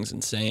warranty thing's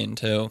insane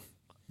too.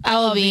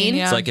 LL Bean?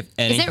 yeah. It's like if Is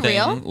it anything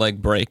real?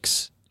 like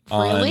breaks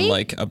Really? on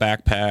like a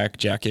backpack,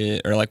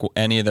 jacket, or like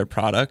any of their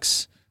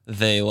products,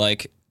 they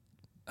like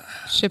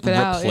Ship it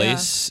out.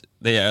 replace.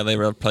 They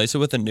replace it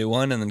with a new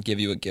one and then give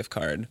you a gift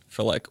card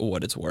for like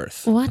what it's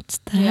worth. What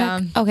the Yeah.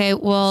 heck? Okay,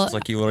 well, It's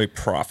like you literally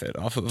profit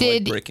off of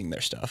Did- like breaking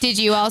their stuff. did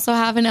you also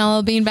have an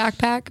LL Bean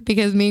backpack?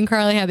 Because me and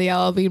Carly had the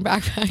LL Bean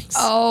backpacks.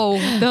 Oh,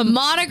 the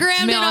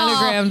Monogrammed and all.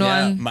 monogrammed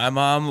Yeah, one. my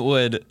mom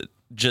would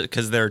just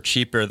because they're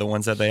cheaper, the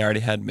ones that they already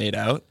had made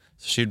out.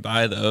 So she'd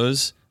buy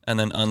those and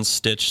then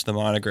unstitch the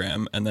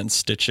monogram and then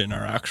stitch in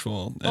our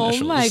actual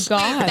initials. Oh my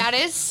god. That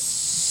is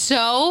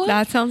so...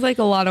 That sounds like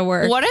a lot of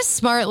work. What a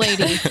smart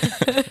lady.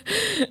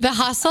 The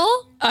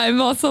hustle?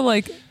 I'm also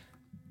like,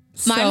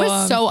 Mine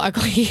was so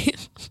ugly.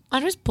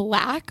 Mine was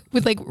black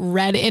with like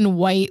red and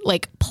white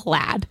like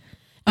plaid.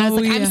 And I was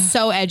Oh, like, I'm yeah.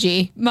 so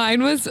edgy.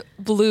 Mine was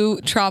blue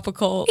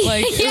tropical.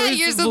 Like it Yeah, was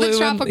yours was blue the and-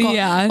 tropical.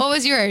 yeah. What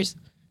was yours?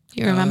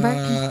 Do you remember?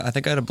 I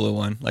think I had a blue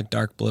one, like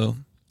dark blue.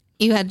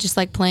 You had just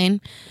like plain.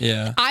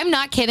 Yeah. I'm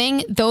not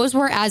kidding. Those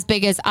were as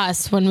big as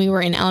us when we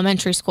were in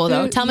elementary school,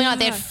 though. Dude, Tell me not.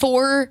 They had yeah.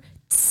 4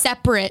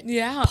 separate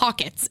Yeah.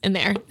 pockets in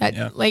there. That,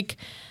 Yeah. Like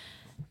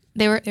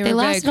they were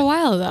lasted big. a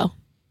while though.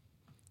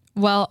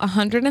 Well,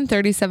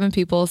 137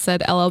 people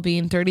said LL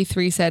Bean,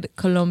 33 said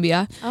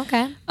Colombia.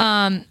 Okay.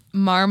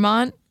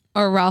 Marmont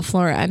or Ralph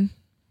Lauren?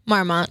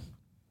 Marmont.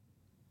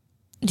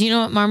 Do you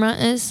know what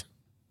Marmont is?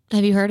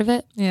 Have you heard of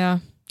it? Yeah.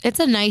 It's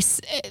a nice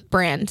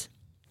brand.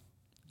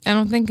 I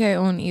don't think I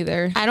own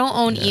either. I don't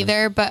own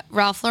either, but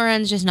Ralph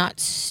Lauren's just not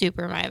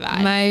super my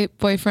vibe. My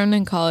boyfriend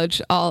in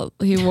college, all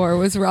he wore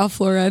was Ralph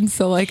Lauren.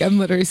 So like, I'm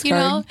literally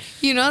scarred.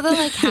 you know the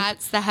like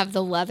hats that have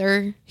the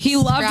leather. He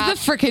loved strap? the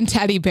freaking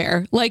teddy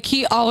bear. Like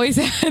he always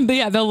had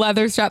the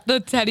leather strap, the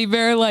teddy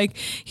bear. Like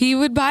he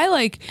would buy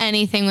like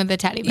Anything with the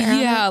teddy bear. on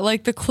it. yeah,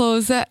 like the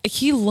clothes that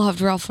he loved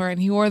Ralph Lauren.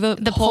 He wore the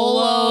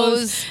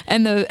polos.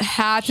 and the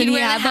hats, He'd and he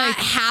wear had the hat like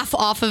half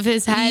off of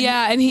his head.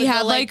 yeah, and he with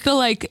had the, like the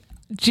like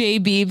J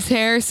Beebs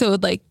hair, so it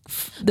would like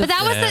But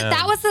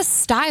that was the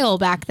style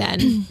back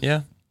then.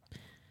 Yeah.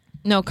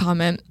 no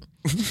comment.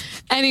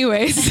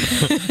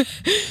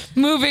 Anyways,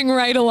 moving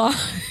right along.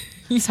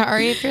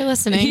 Sorry if you're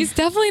listening. He's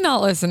definitely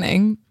not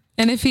listening,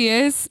 and if he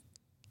is,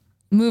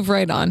 move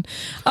right on.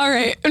 All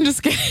right, I'm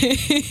just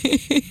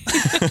kidding.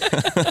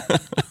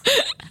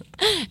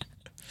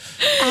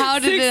 How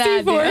did it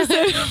 64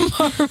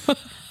 happen? said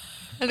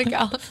How'd it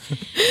go?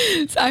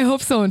 I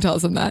hope someone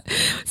tells him that.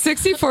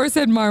 64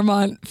 said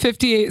Marmont.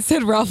 58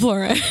 said Ralph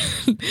Lauren.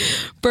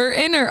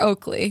 Burton or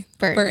Oakley?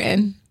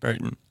 Burton.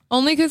 Burton.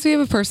 Only because we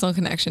have a personal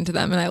connection to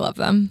them and I love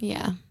them.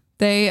 Yeah.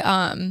 They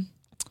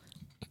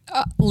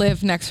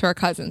live next to our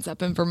cousins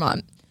up in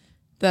Vermont.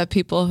 The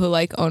people who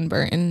like own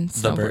Burton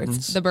snowboards.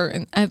 Burtons? The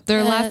Burton.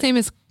 Their last name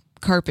is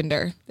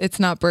Carpenter. It's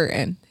not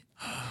Burton.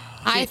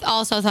 I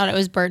also thought it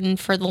was Burton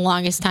for the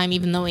longest time,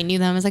 even though we knew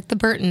them. I was like, the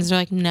Burtons. They're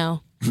like,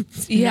 no.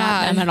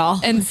 Yeah, them at all.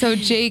 And so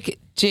Jake,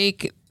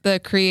 the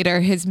creator,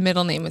 his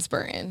middle name is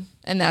Burton,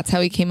 and that's how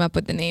he came up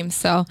with the name.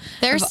 So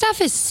Their stuff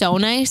is so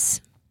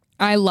nice.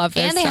 I love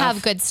their And they stuff.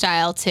 have good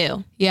style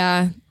too.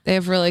 Yeah, they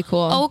have really cool.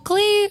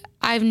 Oakley,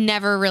 I've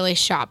never really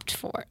shopped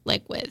for,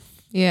 like with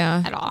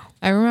Yeah, at all.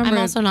 I remember I'm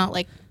also not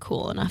like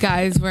cool enough.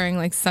 guys wearing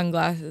like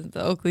sunglasses,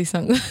 the Oakley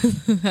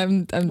sunglasses.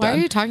 I'm Why done. are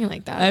you talking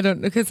like that? I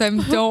don't because I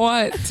don't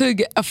want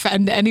to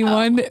offend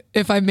anyone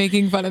if I'm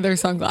making fun of their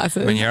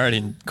sunglasses. I mean, you're already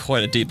in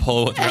quite a deep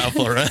hole with Ralph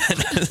Lauren.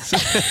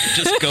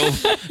 Just go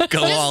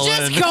all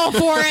in. Just go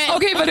for it.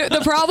 Okay, but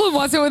the problem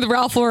wasn't with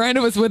Ralph Lauren;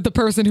 it was with the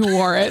person who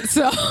wore it.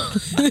 So,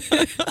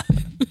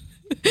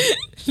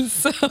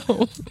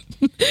 so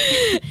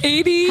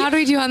 80. How do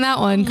we do on that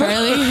one,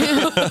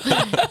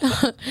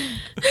 Carly?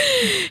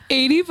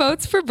 80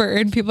 votes for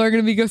Burton. People are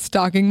going to be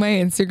stalking my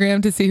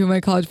Instagram to see who my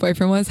college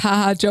boyfriend was.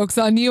 Haha, joke's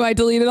on you. I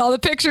deleted all the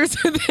pictures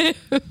with him.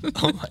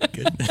 Oh my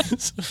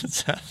goodness.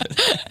 What's happening?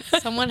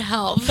 Someone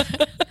help.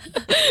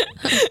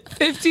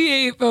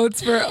 58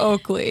 votes for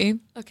Oakley.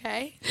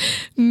 Okay.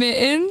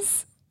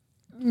 Mittens.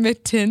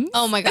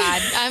 Oh my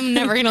God. I'm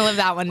never going to live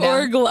that one down.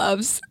 Or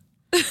gloves.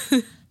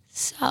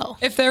 So.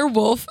 If they're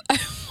wolf.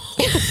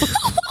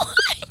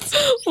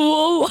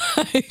 Wool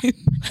line.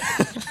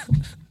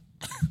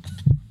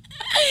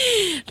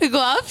 The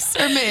gloves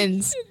or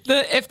mittens?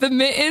 If the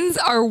mittens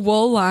are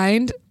wool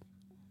lined,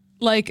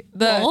 like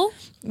the Wool?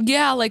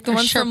 Yeah, like the Or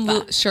ones from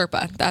Sherpa?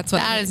 Sherpa. That's what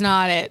That is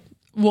not it.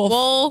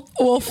 wolf.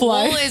 Wolf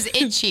line. Wool is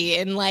itchy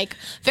and like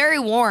very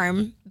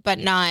warm, but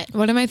not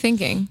What am I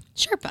thinking?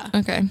 Sherpa.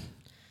 Okay.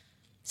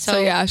 So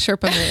yeah,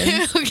 Sherpa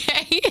mittens.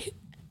 Okay.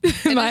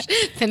 My-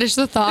 Finish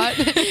the thought.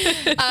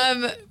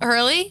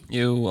 Hurley?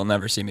 You will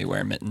never see me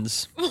wear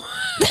mittens.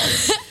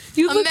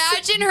 you look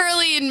Imagine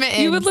Hurley in mittens.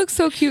 you would look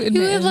so cute in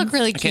You would mittens. look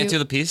really I cute. can't do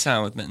the peace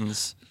sign with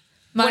mittens.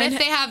 What Mine- if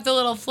they have the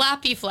little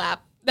flappy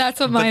flap? That's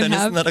what But mine then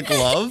have. isn't that a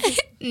glove?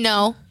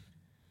 No.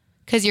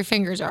 Because your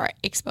fingers are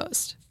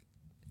exposed.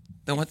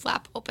 Then what?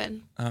 Flap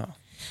open. Oh,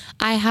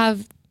 I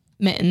have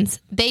mittens.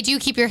 They do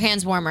keep your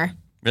hands warmer.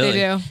 really? They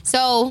do.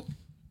 So,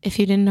 if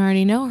you didn't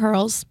already know,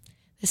 Hurls,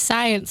 the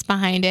science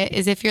behind it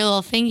is if your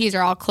little fingies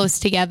are all close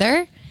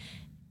together,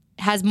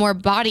 it has more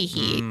body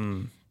heat.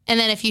 And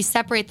then if you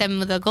separate them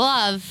with a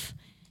glove,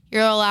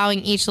 you're allowing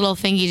each little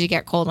fingy to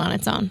get cold on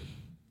its own.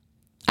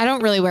 I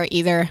don't really wear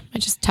either. I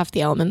just tough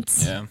the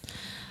elements. Yeah.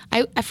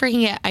 I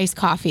freaking get iced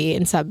coffee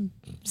in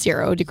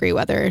sub-0 degree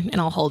weather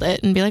and I'll hold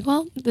it and be like,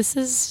 well, this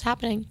is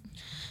happening.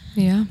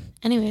 Yeah.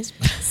 Anyways.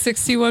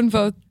 61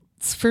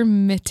 votes for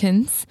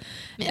mittens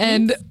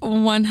and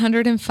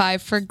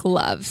 105 for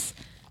gloves.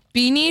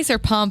 Beanies or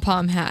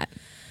pom-pom hat?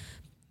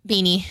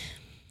 Beanie.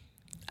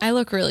 I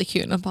look really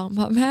cute in a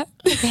pom-pom hat.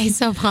 Okay,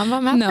 so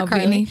pom-pom hat No, for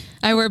Carly. beanie.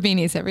 I wear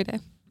beanies every day.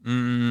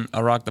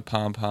 I'll rock the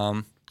pom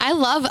pom. I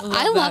love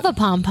that. a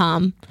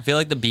pom-pom. I feel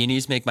like the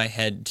beanies make my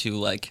head too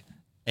like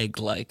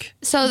egg-like.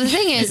 So the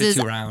thing Is is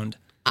it too round?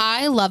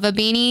 I love a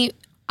beanie.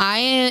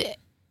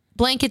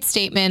 Blanket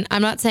statement.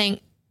 I'm not saying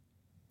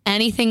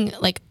anything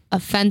like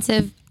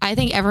offensive. I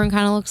think everyone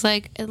kind of looks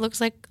like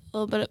a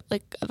little bit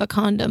of a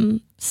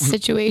condom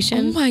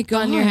situation. Oh my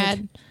on your God.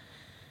 head.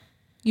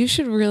 You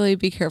should really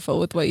be careful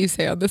with what you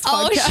say on this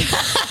Oh,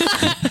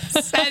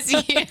 podcast. says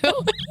you.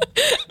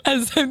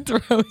 As I'm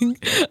throwing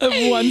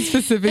one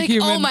specific Like,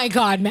 human. oh my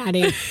God,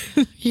 Maddie,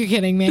 you're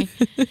kidding me.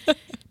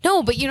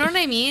 No, but you know what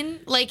I mean?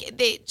 Like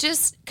they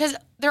just because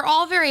they're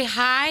all very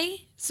high,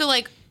 so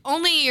like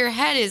only your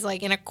head is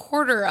like in a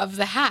quarter of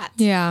the hat.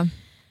 Yeah.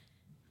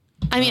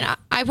 I mean,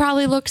 I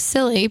probably look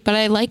silly, but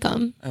I like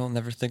them. I will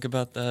never think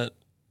about that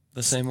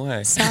the same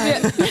way. Sorry.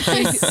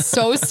 I'm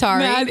so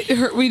sorry.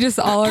 We just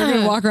all are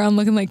going to walk around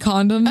looking like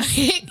condoms.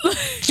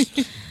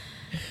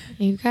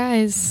 You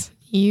guys,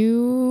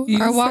 you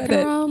are said walking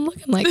it. around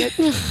looking like it.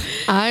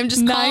 I'm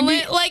just calling 90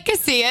 it like I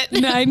see it.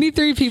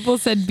 93 people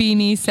said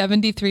beanie.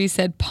 73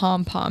 said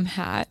pom-pom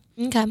hat.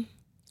 Okay.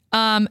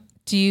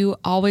 Do you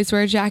always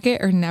wear a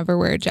jacket or never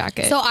wear a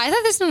jacket? So I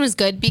thought this one was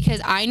good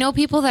because I know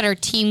people that are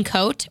team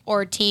coat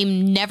or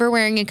team never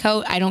wearing a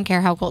coat. I don't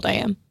care how cold I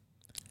am.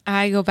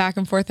 I go back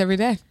and forth every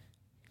day.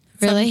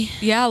 Really?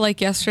 Yeah, like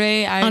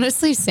yesterday I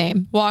Honestly,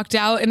 same. walked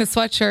out in a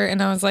sweatshirt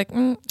and I was like,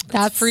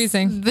 that's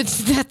freezing.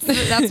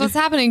 That's what's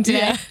happening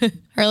today.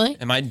 Really?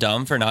 Am I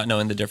dumb for not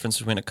knowing the difference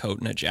between a coat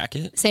and a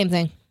jacket? Same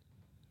thing.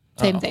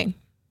 Same thing.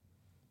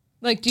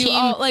 Like, do you Team-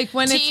 all, like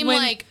when it's Team, when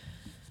like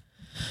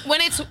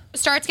when it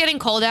starts getting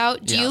cold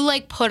out, do Yeah. you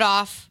like put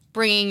off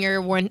bringing your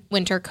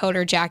winter coat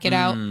or jacket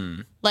out?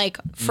 Like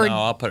for No,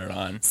 I'll put it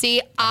on.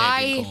 see, I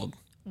hate being I cold.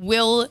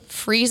 will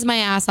freeze my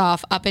ass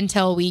off up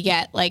until we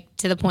get like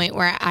to the point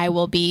where I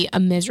will be a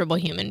miserable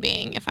human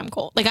being if I'm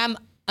cold. Like I'm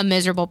a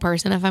miserable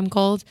person if I'm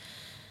cold.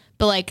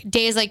 But like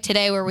days like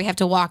today where we have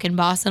to walk in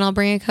Boston, I'll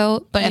bring a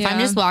coat. But if I'm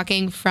Yeah. just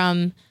walking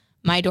from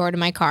my door to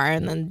my car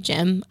and then the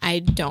gym, I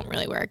don't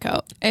really wear a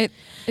coat. it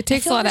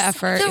takes a lot of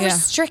effort. I feel Yeah.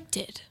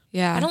 restricted.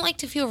 Yeah. I don't like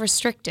to feel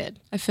restricted.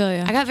 I feel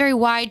you. I got very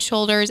wide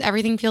shoulders.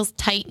 Everything feels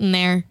tight in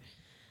there.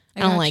 I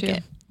don't got like you.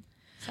 it.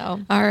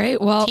 So All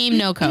right. Well, team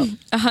no coat.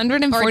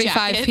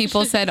 145 jacket.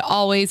 people said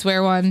always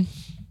wear one.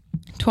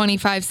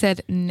 25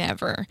 said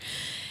never.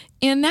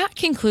 And that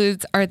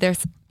concludes our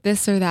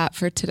this or that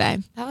for today.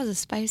 That was a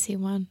spicy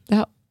one.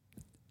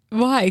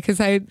 Why? Because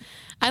I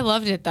I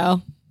loved it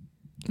though.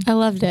 I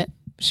loved it.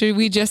 should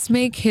we just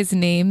make his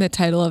name the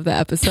title of the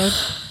episode?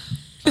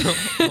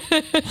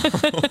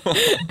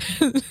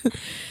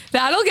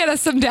 That'll get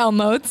us some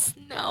downloads.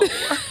 No,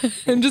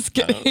 I'm just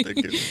kidding.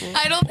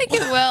 I don't think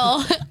it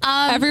will.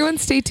 Everyone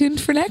stay tuned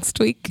for next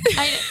week.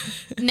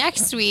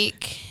 Next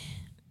week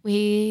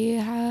we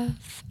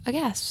have a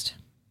guest,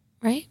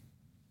 right?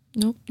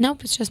 Nope.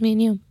 It's just me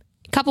and you.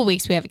 A couple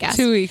weeks we have a guest.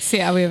 2 weeks.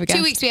 Yeah, we have a guest.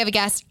 2 weeks we have a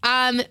guest.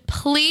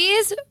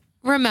 Please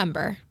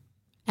remember,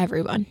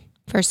 everyone.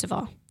 First of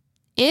all,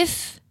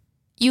 if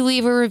you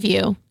leave a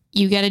review,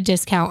 you get a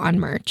discount on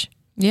merch.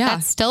 Yeah.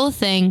 That's still a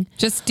thing.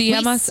 Just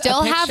DM we us.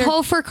 still have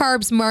Ho for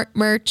Carbs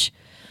merch,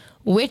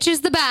 which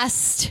is the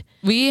best.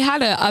 We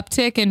had an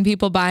uptick in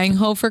people buying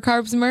Ho for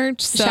Carbs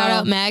merch. So. Shout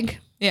out Meg.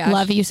 Yeah.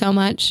 Love you so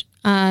much.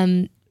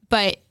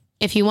 But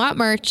if you want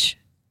merch,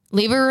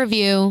 leave a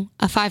review,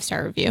 a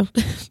 5-star review,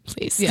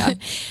 please. Yeah.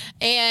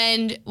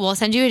 And we'll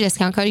send you a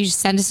discount code. You just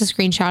send us a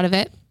screenshot of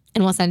it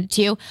and we'll send it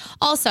to you.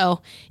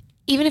 Also,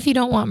 even if you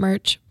don't want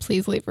merch,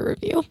 please leave a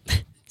review.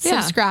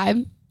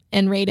 Subscribe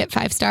and rate it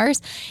 5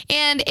 stars.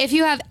 And if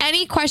you have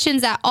any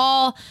questions at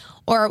all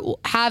or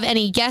have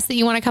any guests that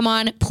you want to come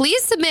on,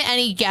 please submit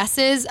any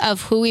guesses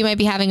of who we might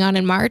be having on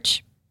in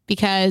March,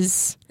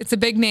 because it's a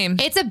big name.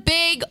 It's a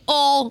big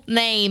old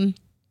name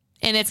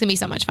and it's going to be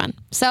so much fun.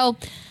 So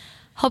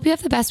hope you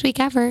have the best week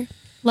ever.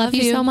 Love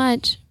you so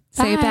much.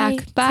 Say it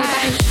back.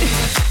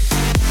 Bye.